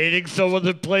she's dating someone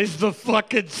that plays the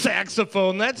fucking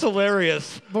saxophone. That's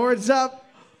hilarious. Boards up.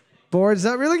 Boards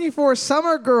up. We're looking for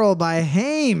Summer Girl by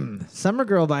Haim. Summer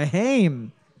Girl by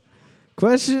Haim.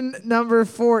 Question number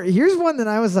 4. Here's one that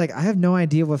I was like, I have no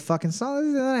idea what fucking song this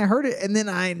is. And then I heard it, and then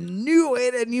I knew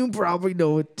it, and you probably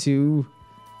know it too.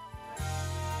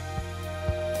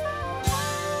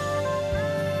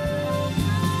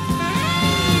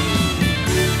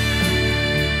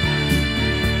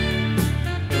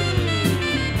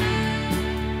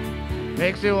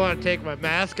 Makes me want to take my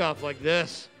mask off like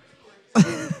this.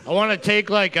 I want to take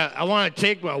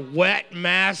a wet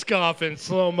mask off in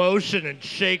slow motion and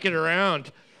shake it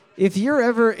around. If you're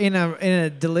ever in a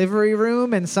delivery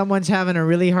room and someone's having a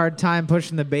really hard time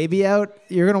pushing the baby out,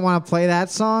 you're gonna want to play that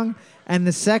song. And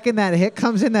the second that hit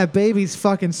comes in, that baby's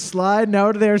fucking sliding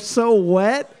out of there so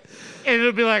wet. And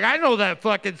it'll be like, I know that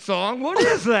fucking song. What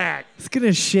is that? It's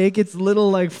gonna shake its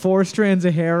little like 4 strands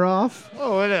of hair off.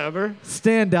 Oh, whatever.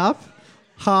 Stand up,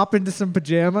 hop into some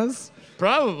pajamas.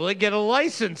 Probably get a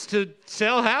license to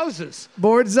sell houses.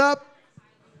 Boards up.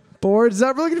 Boards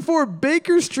up. We're looking for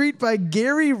Baker Street by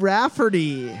Gary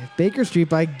Rafferty. Baker Street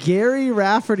by Gary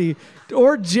Rafferty.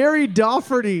 Or Jerry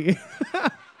Dofferty.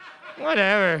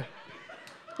 Whatever.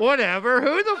 Whatever.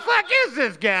 Who the fuck is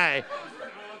this guy?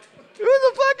 Who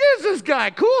the fuck is this guy?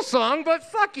 Cool song, but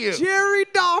fuck you. Jerry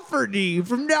Dofferty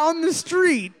from down the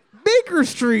street. Baker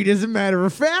Street, as a matter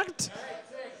of fact.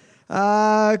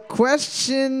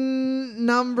 Question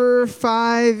number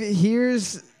 5.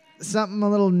 Here's something a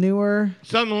little newer.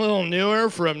 Something a little newer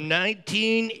from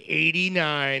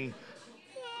 1989.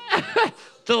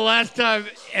 The last time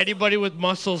anybody with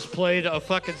muscles played a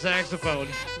fucking saxophone.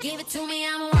 Give it to me,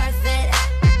 I'm worth it.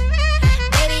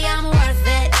 Baby, I'm worth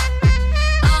it.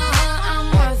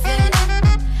 I'm worth it.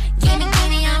 Give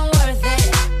me, I'm worth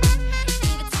it.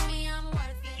 Give it to me, I'm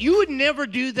worth it. You would never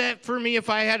do that for me if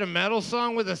I had a metal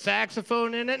song with a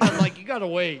saxophone in it. I'm like, you gotta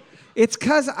wait. It's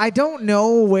because I don't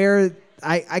know where...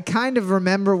 I kind of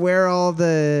remember where all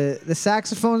the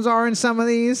saxophones are in some of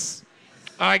these.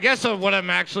 I guess what I'm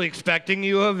actually expecting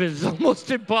you of is almost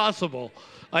impossible.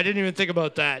 I didn't even think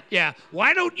about that. Yeah.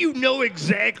 Why don't you know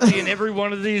exactly in every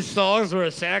one of these songs where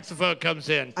a saxophone comes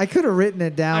in? I could have written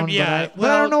it down, yeah,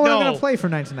 but I don't know what I'm no. going to play for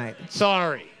night tonight.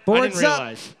 Sorry. I Boards didn't up.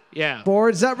 realize. Yeah.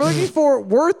 Boards up. We're looking for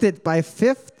Worth It by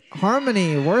Fifth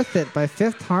Harmony. Worth It by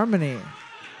Fifth Harmony.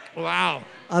 Wow.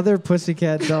 Other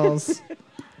Pussycat Dolls.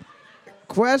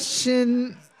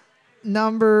 Question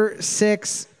number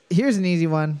 6. Here's an easy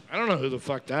one. I don't know who the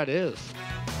fuck that is.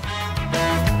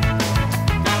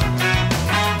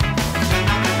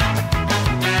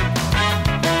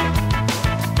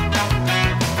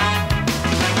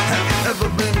 Ever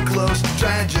been close to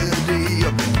tragedy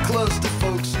or been close to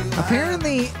folks who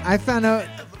Apparently, I found out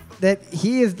that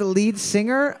he is the lead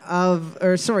singer of,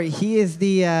 he is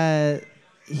the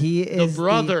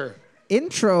brother. the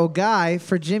intro guy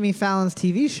for Jimmy Fallon's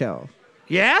TV show.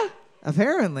 Yeah?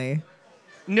 Apparently.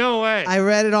 No way. I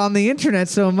read it on the internet,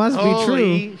 so it must be true.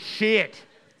 Holy shit.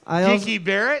 Dickie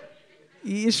Barrett?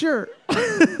 Yeah, sure.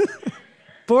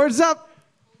 Boards up.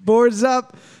 Boards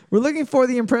up. We're looking for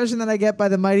the impression that I get by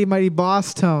the Mighty Mighty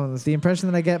Boss Tones. The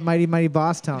impression that I get Mighty Mighty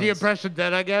Boss Tones. The impression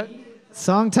that I get?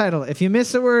 Song title. If you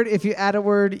miss a word, if you add a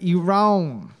word, you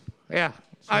wrong. Yeah.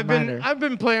 Reminder. I've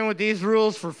been playing with these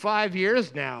rules for 5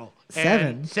 years now.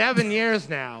 And 7 years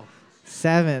now.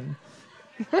 7.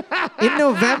 In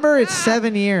November, it's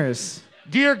 7 years.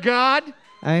 Dear God,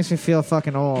 That makes me feel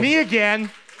fucking old. me again.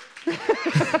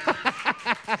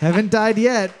 Haven't died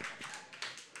yet.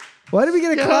 Why did we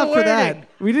get a Still clap for that? waiting.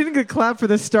 We didn't get a clap for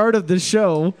the start of the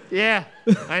show. Yeah,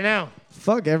 I know.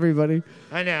 Fuck everybody.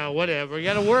 I know, whatever. You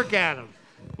got to work at them.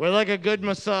 We're like a good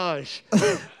massage.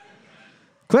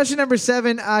 Question number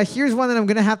 7. Here's one that I'm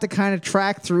going to have to kind of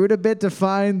track through it a bit to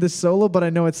find the solo, but I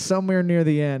know it's somewhere near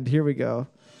the end. Here we go.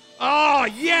 Oh,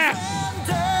 yes!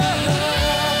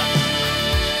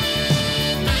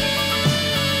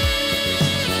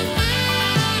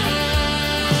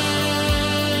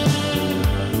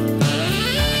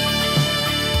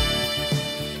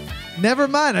 Never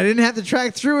mind. I didn't have to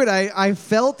track through it. I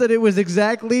felt that it was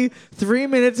exactly 3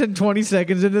 minutes and 20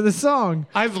 seconds into the song.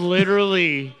 I've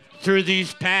literally, through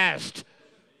these past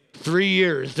 3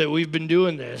 years that we've been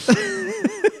doing this,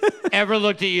 ever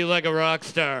looked at you like a rock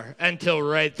star until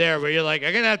right there where you're like,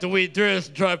 I'm going to have to weed through this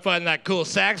and try to find that cool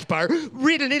sax part.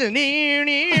 Get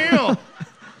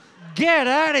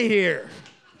out of here.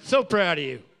 So proud of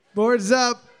you. Boards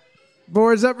up.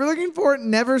 Boards up. We're looking for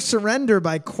Never Surrender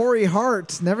by Corey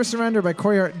Hart. Never Surrender by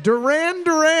Corey Hart. Duran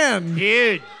Duran.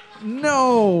 Dude,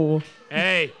 No.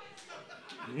 hey,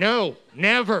 no,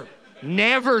 never,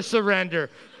 never surrender.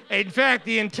 In fact,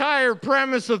 the entire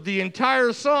premise of the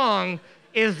entire song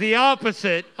is the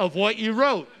opposite of what you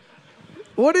wrote.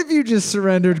 What if you just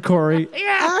surrendered, Corey?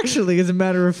 Yeah. Actually, as a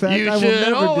matter of fact, You I will should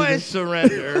never do always this.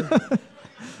 surrender.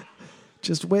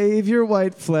 Just wave your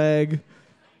white flag.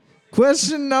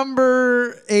 Question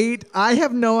number 8. I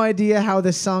have no idea how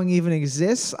this song even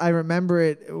exists. I remember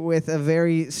it with a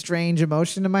very strange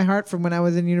emotion in my heart from when I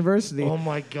was in university. Oh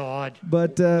my God.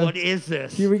 But What is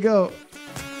this? here we go.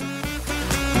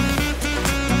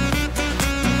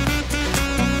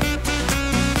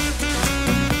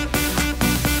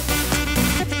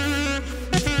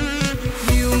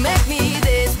 You make me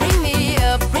this, bring me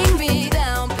up, bring me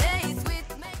down, place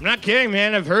with me. I'm not kidding,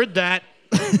 man. I've heard that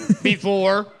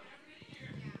before.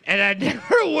 And I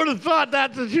never would have thought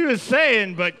that's what she was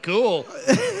saying, but cool.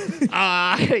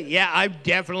 Yeah, I've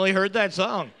definitely heard that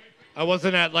song. I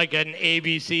wasn't at like an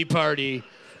ABC party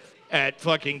at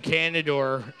fucking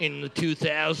Canadore in the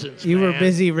 2000s. You were man.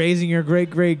 busy raising your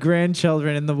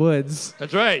great-great-grandchildren in the woods.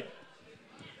 That's right.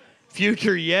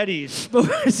 Future Yetis.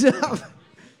 Boards up.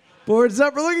 Boards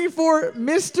up. We're looking for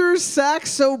Mr.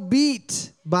 Saxo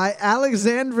Beat by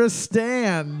Alexandra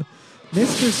Stan.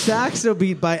 Mr. Saxo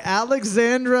Beat by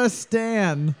Alexandra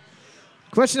Stan.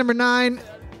 Question number 9.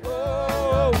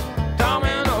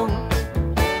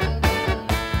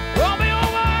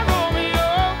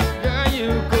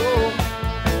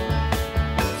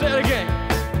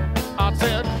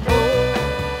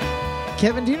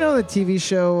 Kevin, do you know the TV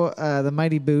show The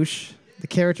Mighty Boosh? The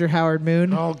character Howard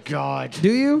Moon? Oh, God.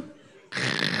 Do you?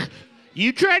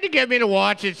 You tried to get me to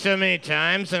watch it so many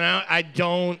times, and I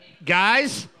don't.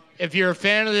 Guys, if you're a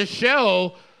fan of this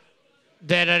show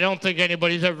that I don't think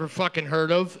anybody's ever fucking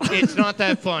heard of, it's not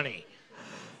that funny.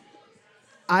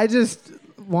 I just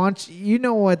want you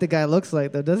know what the guy looks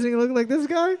like, though. Doesn't he look like this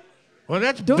guy? Well,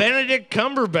 that's Benedict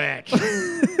Cumberbatch.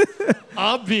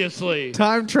 Obviously.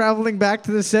 Time traveling back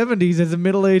to the 70s as a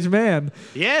middle-aged man.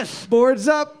 Yes. Boards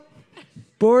up.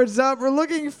 Boards up. We're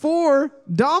looking for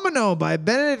Domino by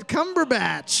Benedict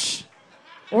Cumberbatch.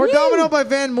 Or Domino by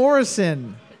Van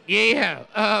Morrison. Yeah.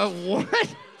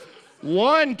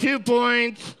 What? 2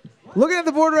 points. Looking at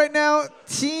the board right now,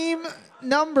 team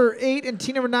number 8 and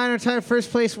team number 9 are tied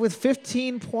first place with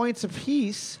 15 points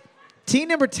apiece. Team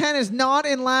number 10 is not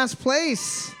in last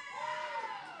place.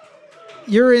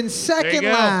 You're in second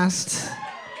go. last.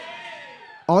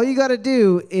 All you got to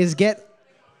do is get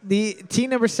the team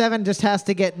number 7 just has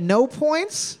to get no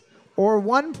points or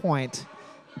 1 point,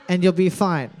 and you'll be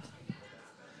fine.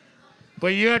 But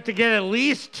you have to get at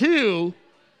least 2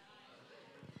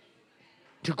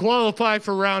 to qualify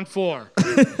for round 4.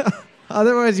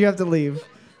 Otherwise, you have to leave.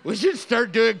 We should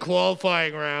start doing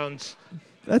qualifying rounds.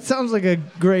 That sounds like a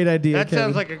great idea, That Kevin.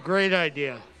 sounds like a great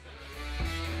idea.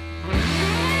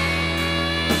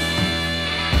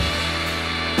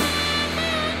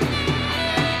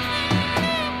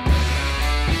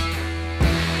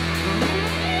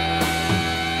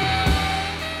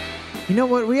 You know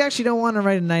what? We actually don't want to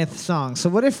write a 9th song. So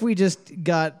what if we just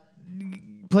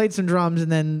played some drums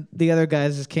and then the other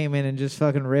guys just came in and just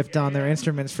fucking riffed on their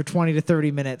instruments for 20 to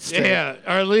 30 minutes straight? Yeah,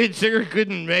 our lead singer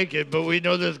couldn't make it, but we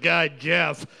know this guy,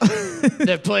 Jeff,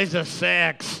 that plays a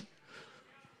sax.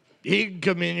 He can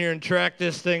come in here and track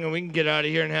this thing, and we can get out of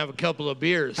here and have a couple of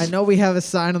beers. I know we have a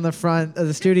sign on the front of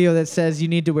the studio that says you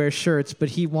need to wear shirts, but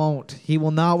he won't. He will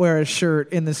not wear a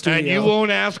shirt in the studio. And you won't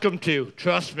ask him to.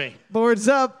 Trust me. Boards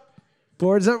up.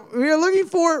 Boards up. We are looking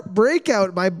for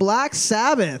Breakout by Black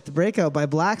Sabbath. Breakout by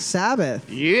Black Sabbath.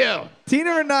 Yeah. Team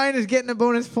number 9 is getting a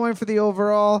bonus point for the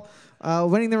overall,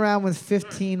 winning the round with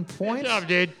 15 Good points. job,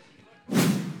 dude.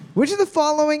 Which of the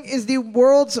following is the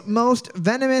world's most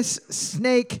venomous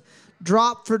snake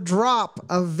drop for drop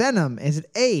of venom? Is it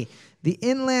A, the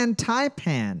inland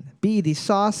taipan, B, the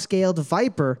saw-scaled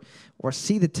viper, or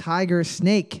C, the tiger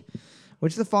snake?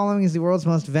 Which of the following is the world's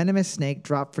most venomous snake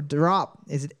drop for drop?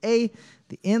 Is it A,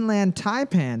 the inland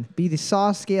taipan, B, the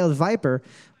saw-scaled viper,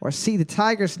 or C, the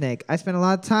tiger snake? I spent a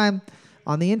lot of time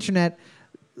on the internet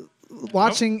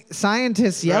watching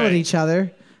scientists yell at Right. each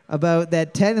other about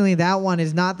that technically that one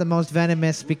is not the most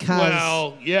venomous because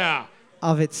Well, yeah.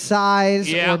 of its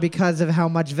size Yeah. or because of how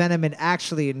much venom it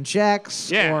actually injects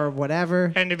Yeah. or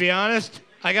whatever. And to be honest,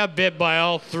 I got bit by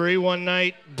all three one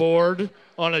night, bored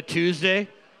on a Tuesday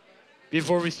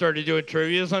before we started doing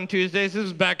trivias on Tuesdays. This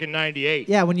was back in 98.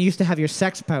 Yeah, when you used to have your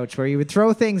sex pouch where you would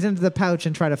throw things into the pouch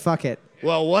and try to fuck it.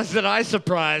 Well, wasn't I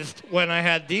surprised when I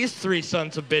had these three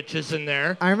sons of bitches in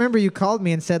there? I remember you called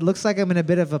me and said, looks like I'm in a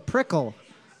bit of a prickle.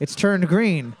 It's turned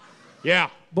green. Yeah,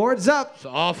 Boards up. it's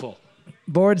awful.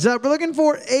 Boards up. We're looking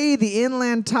for A, the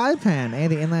inland taipan. A,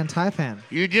 the inland taipan.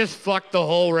 You just fucked the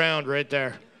whole round right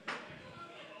there.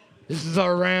 This is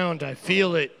our round. I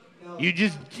feel it. You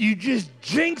just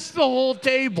jinxed the whole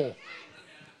table.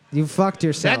 You fucked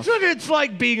yourself. That's what it's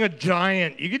like being a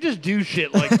giant. You could just do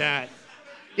shit like that.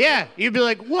 Yeah, you'd be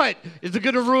like, what? Is it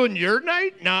going to ruin your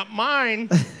night? Not mine.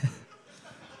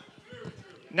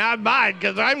 Not mine,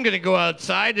 because I'm going to go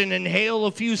outside and inhale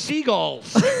a few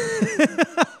seagulls.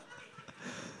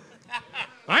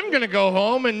 I'm going to go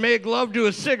home and make love to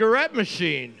a cigarette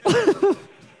machine.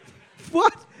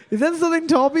 What? Is that something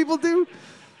tall people do?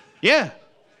 Yeah.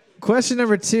 Question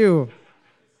number 2.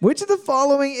 Which of the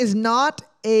following is not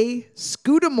a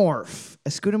scootomorph? A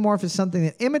scootomorph is something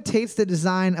that imitates the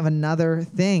design of another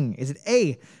thing. Is it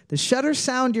A, the shutter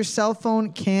sound your cell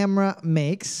phone camera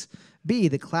makes, B,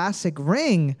 the classic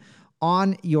ring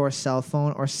on your cell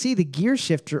phone, or C, the gear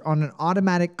shifter on an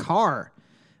automatic car?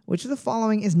 Which of the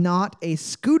following is not a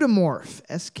scootomorph?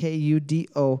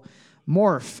 S-K-U-D-O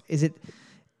morph. Is it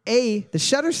A, the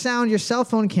shutter sound your cell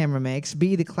phone camera makes,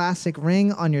 B, the classic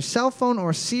ring on your cell phone,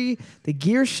 or C, the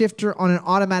gear shifter on an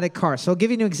automatic car? So I'll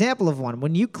give you an example of one.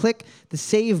 When you click the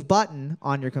save button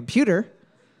on your computer,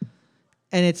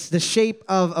 and it's the shape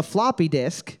of a floppy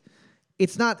disk,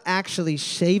 it's not actually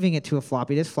saving it to a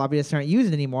floppy disk. Floppy disks aren't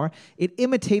used anymore. It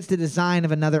imitates the design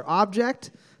of another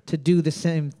object to do the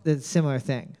similar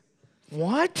thing.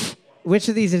 What? Which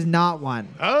of these is not one?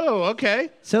 Oh, okay.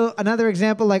 So another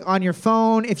example, like on your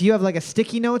phone, if you have like a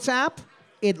sticky notes app,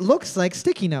 it looks like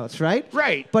sticky notes, right?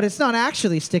 Right. But it's not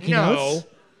actually sticky No. notes.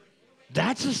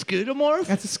 That's a scootomorph?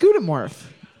 That's a scootomorph.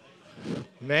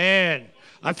 Man,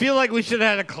 I feel like we should have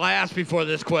had a class before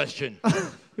this question.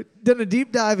 Done a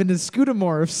deep dive into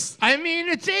scootomorphs. I mean,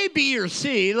 it's A, B, or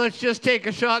C. Let's just take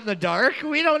a shot in the dark.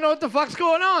 We don't know what the fuck's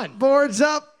going on. Boards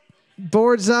up.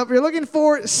 Boards up. You're looking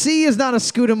for C is not a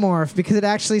scootomorph because it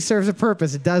actually serves a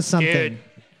purpose. It does something.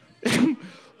 Dude.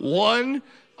 One,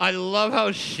 I love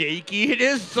how shaky it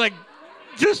is. It's like,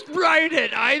 just write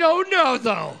it. I don't know,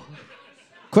 though.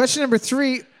 Question number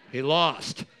 3. He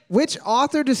lost. Which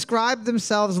author described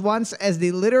themselves once as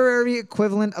the literary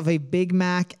equivalent of a Big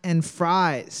Mac and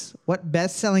fries? What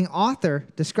best-selling author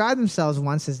described themselves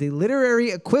once as the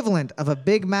literary equivalent of a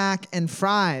Big Mac and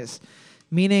fries?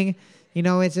 Meaning, you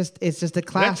know, it's just a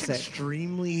classic. That's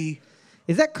extremely...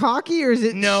 Is that cocky or is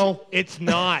it? No, it's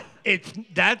not.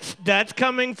 That's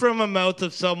coming from a mouth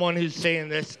of someone who's saying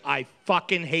this. I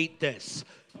fucking hate this.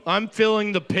 I'm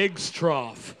filling the pig's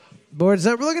trough. Boards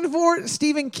up. We're looking for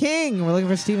Stephen King. We're looking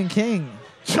for Stephen King.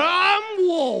 Tom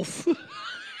Wolfe.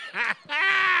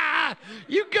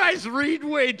 You guys read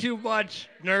way too much,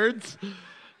 nerds.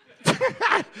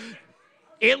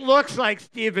 It looks like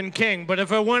Stephen King, but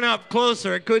if I went up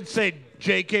closer, it could say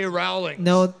J.K. Rowling.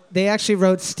 No, they actually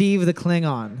wrote Steve the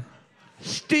Klingon.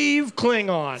 Steve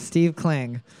Klingon. Steve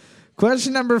Kling.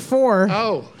 Question number 4.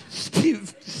 Oh,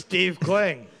 Steve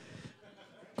Kling.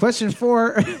 Question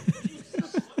 4.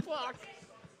 Fuck.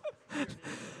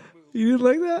 You didn't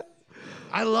like that?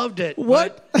 I loved it.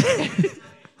 What?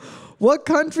 What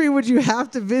country would you have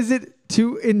to visit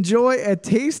to enjoy a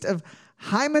taste of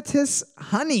Hymettus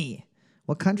honey?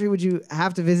 What country would you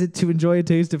have to visit to enjoy a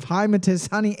taste of Hymettus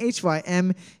honey?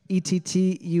 Hymettus.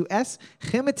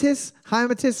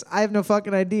 Hymettus. I have no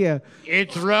fucking idea.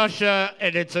 It's Russia,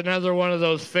 and it's another one of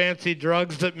those fancy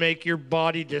drugs that make your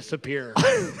body disappear.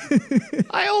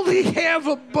 I only have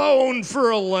a bone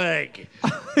for a leg.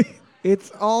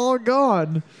 It's all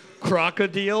gone.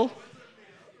 Crocodile?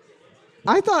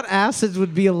 I thought acids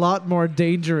would be a lot more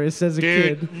dangerous as a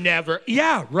Dude, kid. never.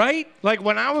 Yeah, right? Like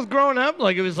when I was growing up,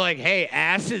 like it was like, hey,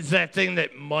 acid's that thing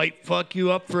that might fuck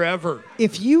you up forever.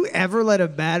 If you ever let a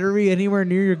battery anywhere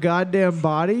near your goddamn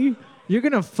body, you're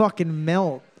gonna fucking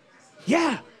melt.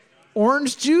 Yeah,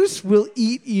 Orange juice will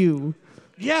eat you.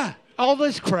 yeah. All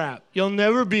this crap. You'll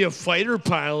never be a fighter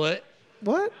pilot.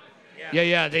 What?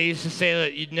 Yeah. They used to say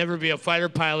that you'd never be a fighter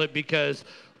pilot because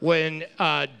when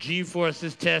G-force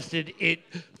is tested, it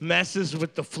messes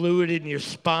with the fluid in your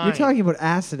spine. You're talking about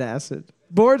acid.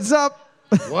 Boards up.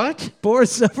 What?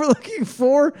 Boards up. We're looking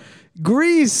for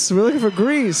Greece. We're looking for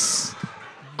Greece.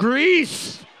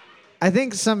 Greece. I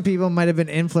think some people might have been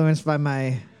influenced by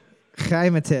my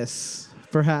Hymettus,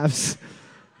 perhaps.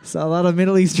 Saw a lot of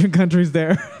Middle Eastern countries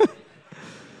there.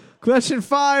 Question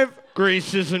 5.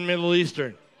 Greece isn't Middle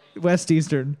Eastern. West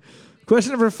Eastern.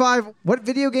 Question number 5. What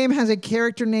video game has a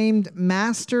character named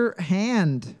Master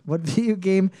Hand? What video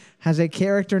game has a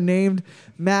character named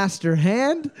Master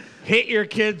Hand? Hit Your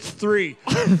Kids 3.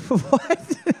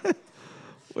 What?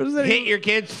 What is that? Hit Your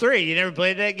Kids 3. You never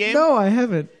played that game? No, I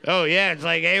haven't. Oh, yeah. It's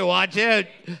like, hey, watch out.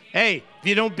 Hey, if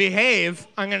you don't behave,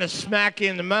 I'm going to smack you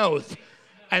in the mouth.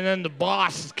 And then the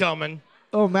boss is coming.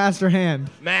 Oh, Master Hand.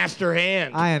 Master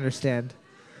Hand. I understand.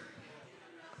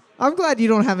 I'm glad you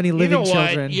don't have any you living know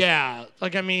children. what? Yeah.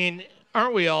 Like, I mean,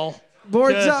 aren't we all?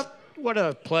 Boards Just- up. What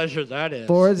a pleasure that is.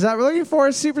 Boards up. We're looking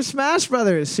for Super Smash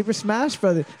Brothers. Super Smash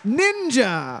Brothers.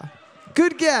 Ninja.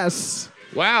 Good guess.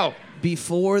 Wow.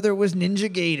 Before there was Ninja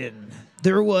Gaiden,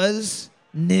 there was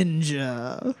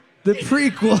Ninja. The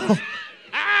prequel.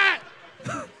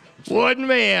 One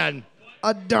man.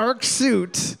 A dark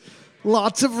suit.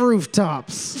 Lots of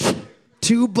rooftops.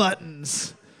 2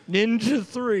 buttons. Ninja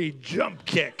 3 jump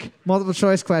kick. Multiple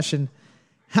choice question.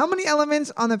 How many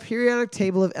elements on the periodic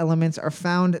table of elements are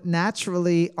found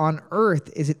naturally on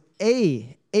Earth? Is it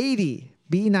A, 80,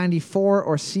 B, 94,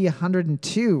 or C,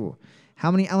 102?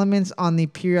 How many elements on the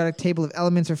periodic table of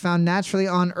elements are found naturally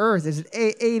on Earth? Is it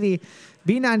A, 80,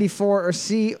 B, 94, or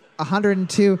C,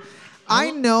 102?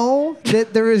 I know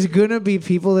that there is going to be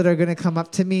people that are going to come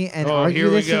up to me and argue here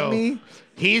we this go. with me.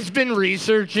 He's been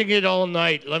researching it all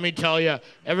night. Let me tell you.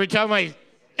 Every time I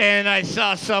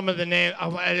saw some of the name,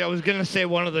 I was going to say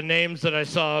one of the names that I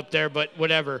saw up there, but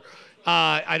whatever.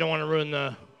 I don't want to ruin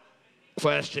the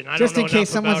question. I Just don't in know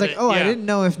case enough someone's about like, it. oh, I Yeah. didn't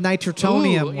know if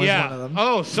nitrotonium Ooh, was yeah. one of them.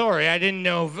 Oh, sorry. I didn't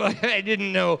know. I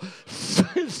didn't know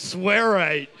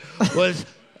swearite was.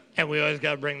 And we always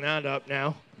got to bring that up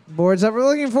now. Boards up. We're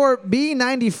looking for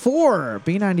B94.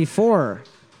 B94.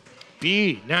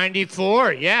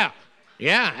 B94. Yeah.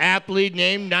 Yeah. Aptly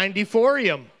named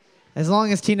 94ium. As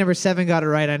long as team number 7 got it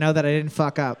right, I know that I didn't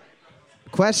fuck up.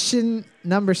 Question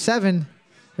number 7.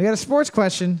 We got a sports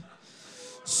question.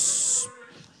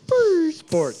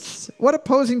 Sports. What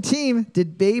opposing team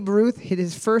did Babe Ruth hit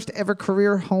his first ever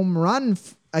career home run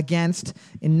against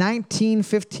in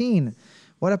 1915?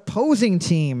 What opposing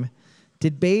team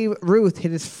did Babe Ruth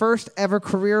hit his first ever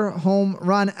career home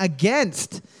run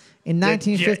against in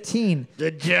 1915?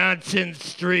 The Johnson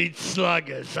Street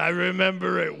Sluggers. I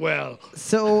remember it well.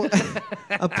 So,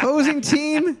 opposing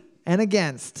team and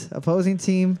against. Opposing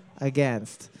team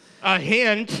against. A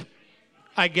hint,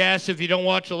 I guess, if you don't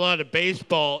watch a lot of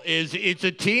baseball, is it's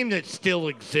a team that still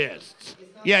exists.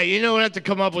 Yeah, you don't have to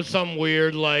come up with something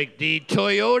weird like the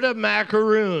Toyota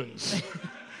Macaroons.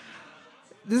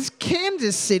 This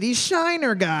Kansas City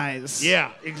Shiner guys.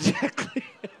 Yeah, exactly.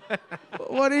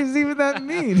 What does even that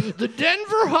mean? The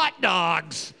Denver Hot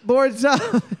Dogs. Boards up.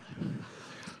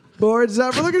 Boards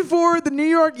up. We're looking for the New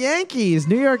York Yankees.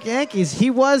 New York Yankees.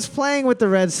 He was playing with the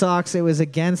Red Sox. It was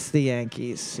against the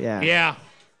Yankees. Yeah. Yeah.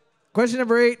 Question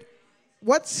number 8.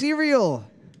 What cereal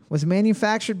was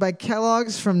manufactured by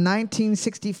Kellogg's from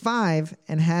 1965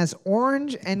 and has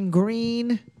orange and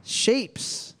green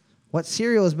shapes? What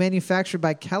cereal is manufactured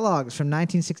by Kellogg's from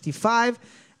 1965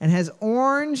 and has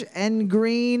orange and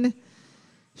green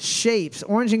shapes?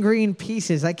 Orange and green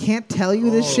pieces. I can't tell you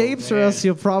the shapes or man. else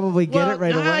you'll probably get it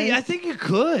right away. I think you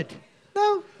could.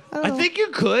 No, I don't know. I think you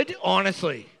could,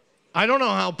 honestly. I don't know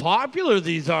how popular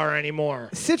these are anymore.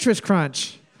 Citrus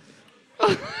Crunch.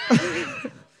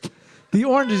 The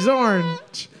orange is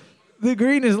orange. The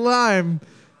green is lime.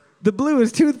 The blue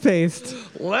is toothpaste.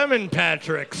 Lemon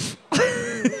Patrick's.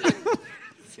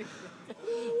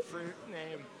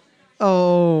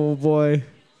 Oh, boy.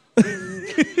 Now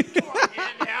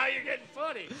you're getting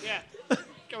funny. Yeah.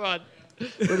 Come on.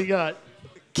 What do you got?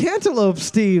 Cantaloupe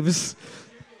Steves.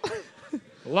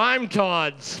 Lime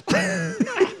Tods.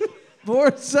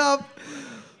 Boards up.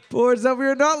 Boards up. We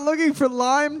are not looking for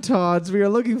lime tods. We are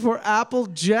looking for Apple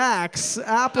Jacks.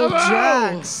 Apple Oh!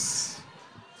 Jacks.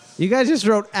 You guys just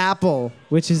wrote Apple,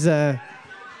 which is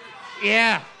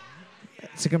Yeah.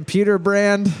 it's a computer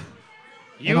brand.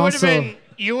 You And would have also-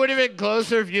 been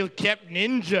closer if you kept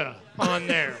Ninja on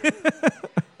there.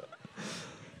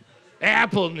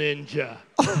 Apple Ninja.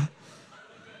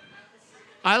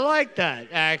 I like that,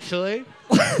 actually.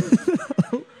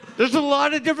 There's a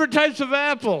lot of different types of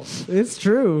apples. It's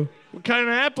true. What kind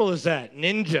of apple is that?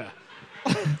 Ninja.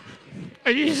 I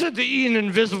used to eat an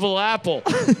invisible apple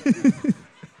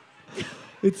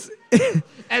It's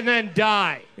and then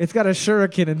die. it's got a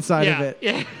shuriken inside of Yeah. it.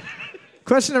 Yeah.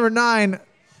 Question number 9.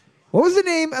 What was the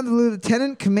name of the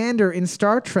lieutenant commander in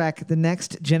Star Trek: The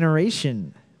Next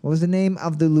Generation? What was the name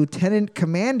of the lieutenant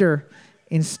commander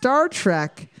in Star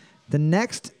Trek: The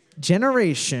Next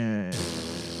Generation?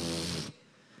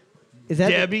 Is that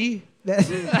Debbie. That's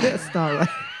not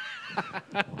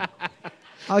right.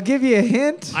 I'll give you a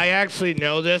hint. I actually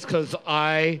know this because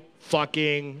I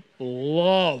fucking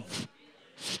love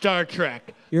Star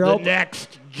Trek: You're The all-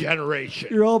 Next Generation.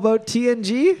 You're all about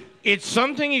TNG? It's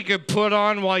something you could put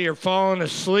on while you're falling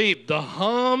asleep. The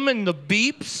hum and the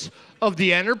beeps of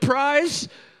the Enterprise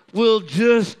will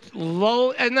just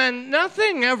low, and then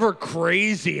nothing ever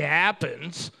crazy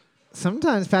happens.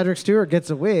 Sometimes Patrick Stewart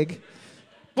gets a wig.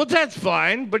 Well, that's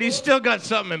fine, but he's still got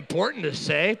something important to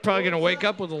say. Probably going to wake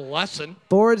up with a lesson.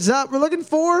 Boards up. We're looking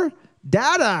for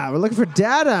data. We're looking for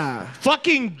data.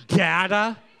 Fucking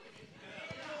data.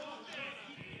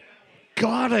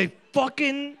 God, I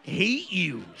fucking hate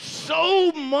you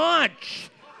so much.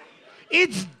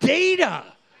 It's data.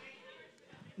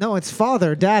 No, it's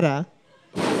father, data.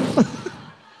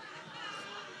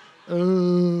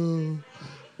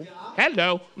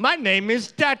 Hello, my name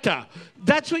is Data.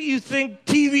 That's what you think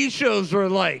TV shows were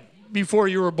like before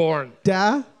you were born.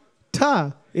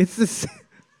 Da-ta. It's this.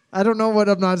 I don't know what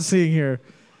I'm not seeing here.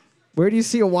 Where do you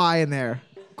see a Y in there?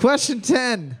 Question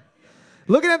 10.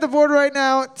 Looking at the board right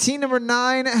now, team number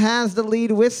 9 has the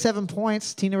lead with 7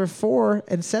 points. Team number 4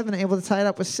 and 7 able to tie it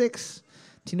up with 6.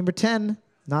 Team number 10,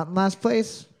 not in last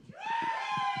place.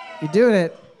 You're doing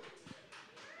it.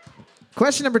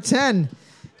 Question number 10.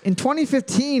 In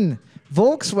 2015,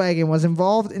 Volkswagen was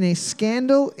involved in a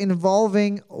scandal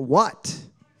involving what?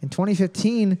 In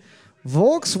 2015,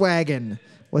 Volkswagen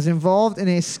was involved in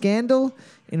a scandal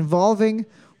involving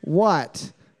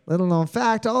what? Little known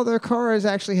fact, all their cars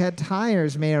actually had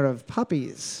tires made out of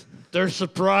puppies. They're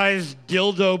surprise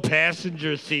dildo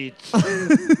passenger seats.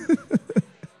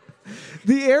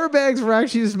 The airbags were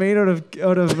actually just made out of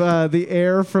the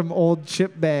air from old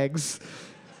chip bags.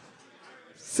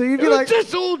 So you'd It be was like,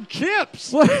 just old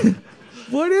chips. what?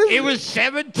 What is It was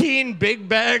 17 big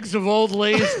bags of old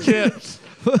Lay's chips.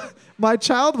 My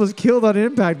child was killed on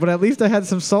impact, but at least I had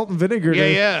some salt and vinegar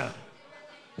Yeah.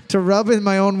 to rub in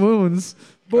my own wounds.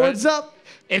 Boards Right. up.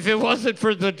 If it wasn't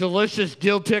for the delicious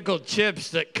dill pickle chips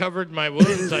that covered my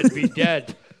wounds, I'd be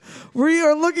dead. We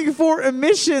are looking for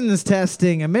emissions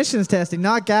testing. Emissions testing,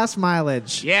 not gas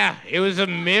mileage. Yeah, it was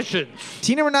emissions.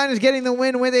 Team number 9 is getting the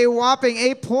win with a whopping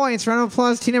 8 points. Round of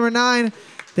applause, team number 9.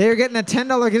 They are getting a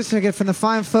 $10 gift certificate from the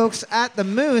fine folks at the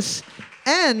Moose.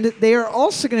 And they are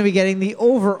also going to be getting the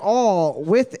overall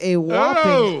with a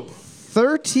whopping Oh.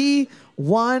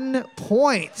 31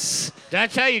 points.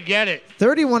 That's how you get it.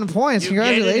 31 points. You get it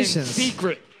in Congratulations.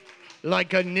 secret,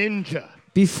 like a ninja.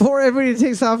 Before everybody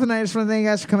takes off tonight, I just want to thank you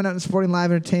guys for coming out and supporting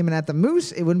live entertainment at the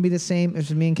Moose. It wouldn't be the same if it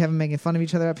was me and Kevin making fun of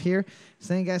each other up here. So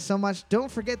thank you guys so much.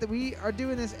 Don't forget that we are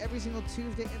doing this every single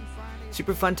Tuesday and Friday.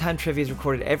 Super Fun Time Trivia is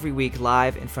recorded every week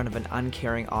live in front of an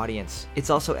uncaring audience. It's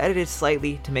also edited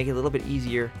slightly to make it a little bit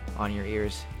easier on your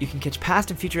ears. You can catch past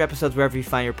and future episodes wherever you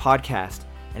find your podcast.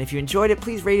 And if you enjoyed it,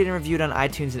 please rate it and review it on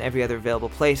iTunes and every other available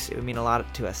place. It would mean a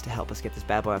lot to us to help us get this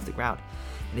bad boy off the ground.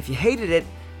 And if you hated it,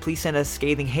 please send us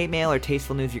scathing hate mail or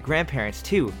tasteful news of your grandparents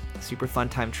to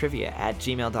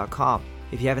superfuntimetrivia@gmail.com.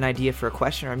 If you have an idea for a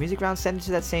question or a music round, send it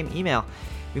to that same email.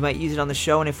 We might use it on the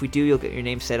show, and if we do, you'll get your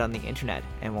name said on the internet.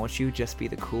 And won't you just be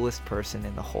the coolest person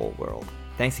in the whole world?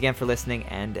 Thanks again for listening,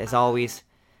 and as always,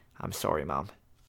 I'm sorry, Mom.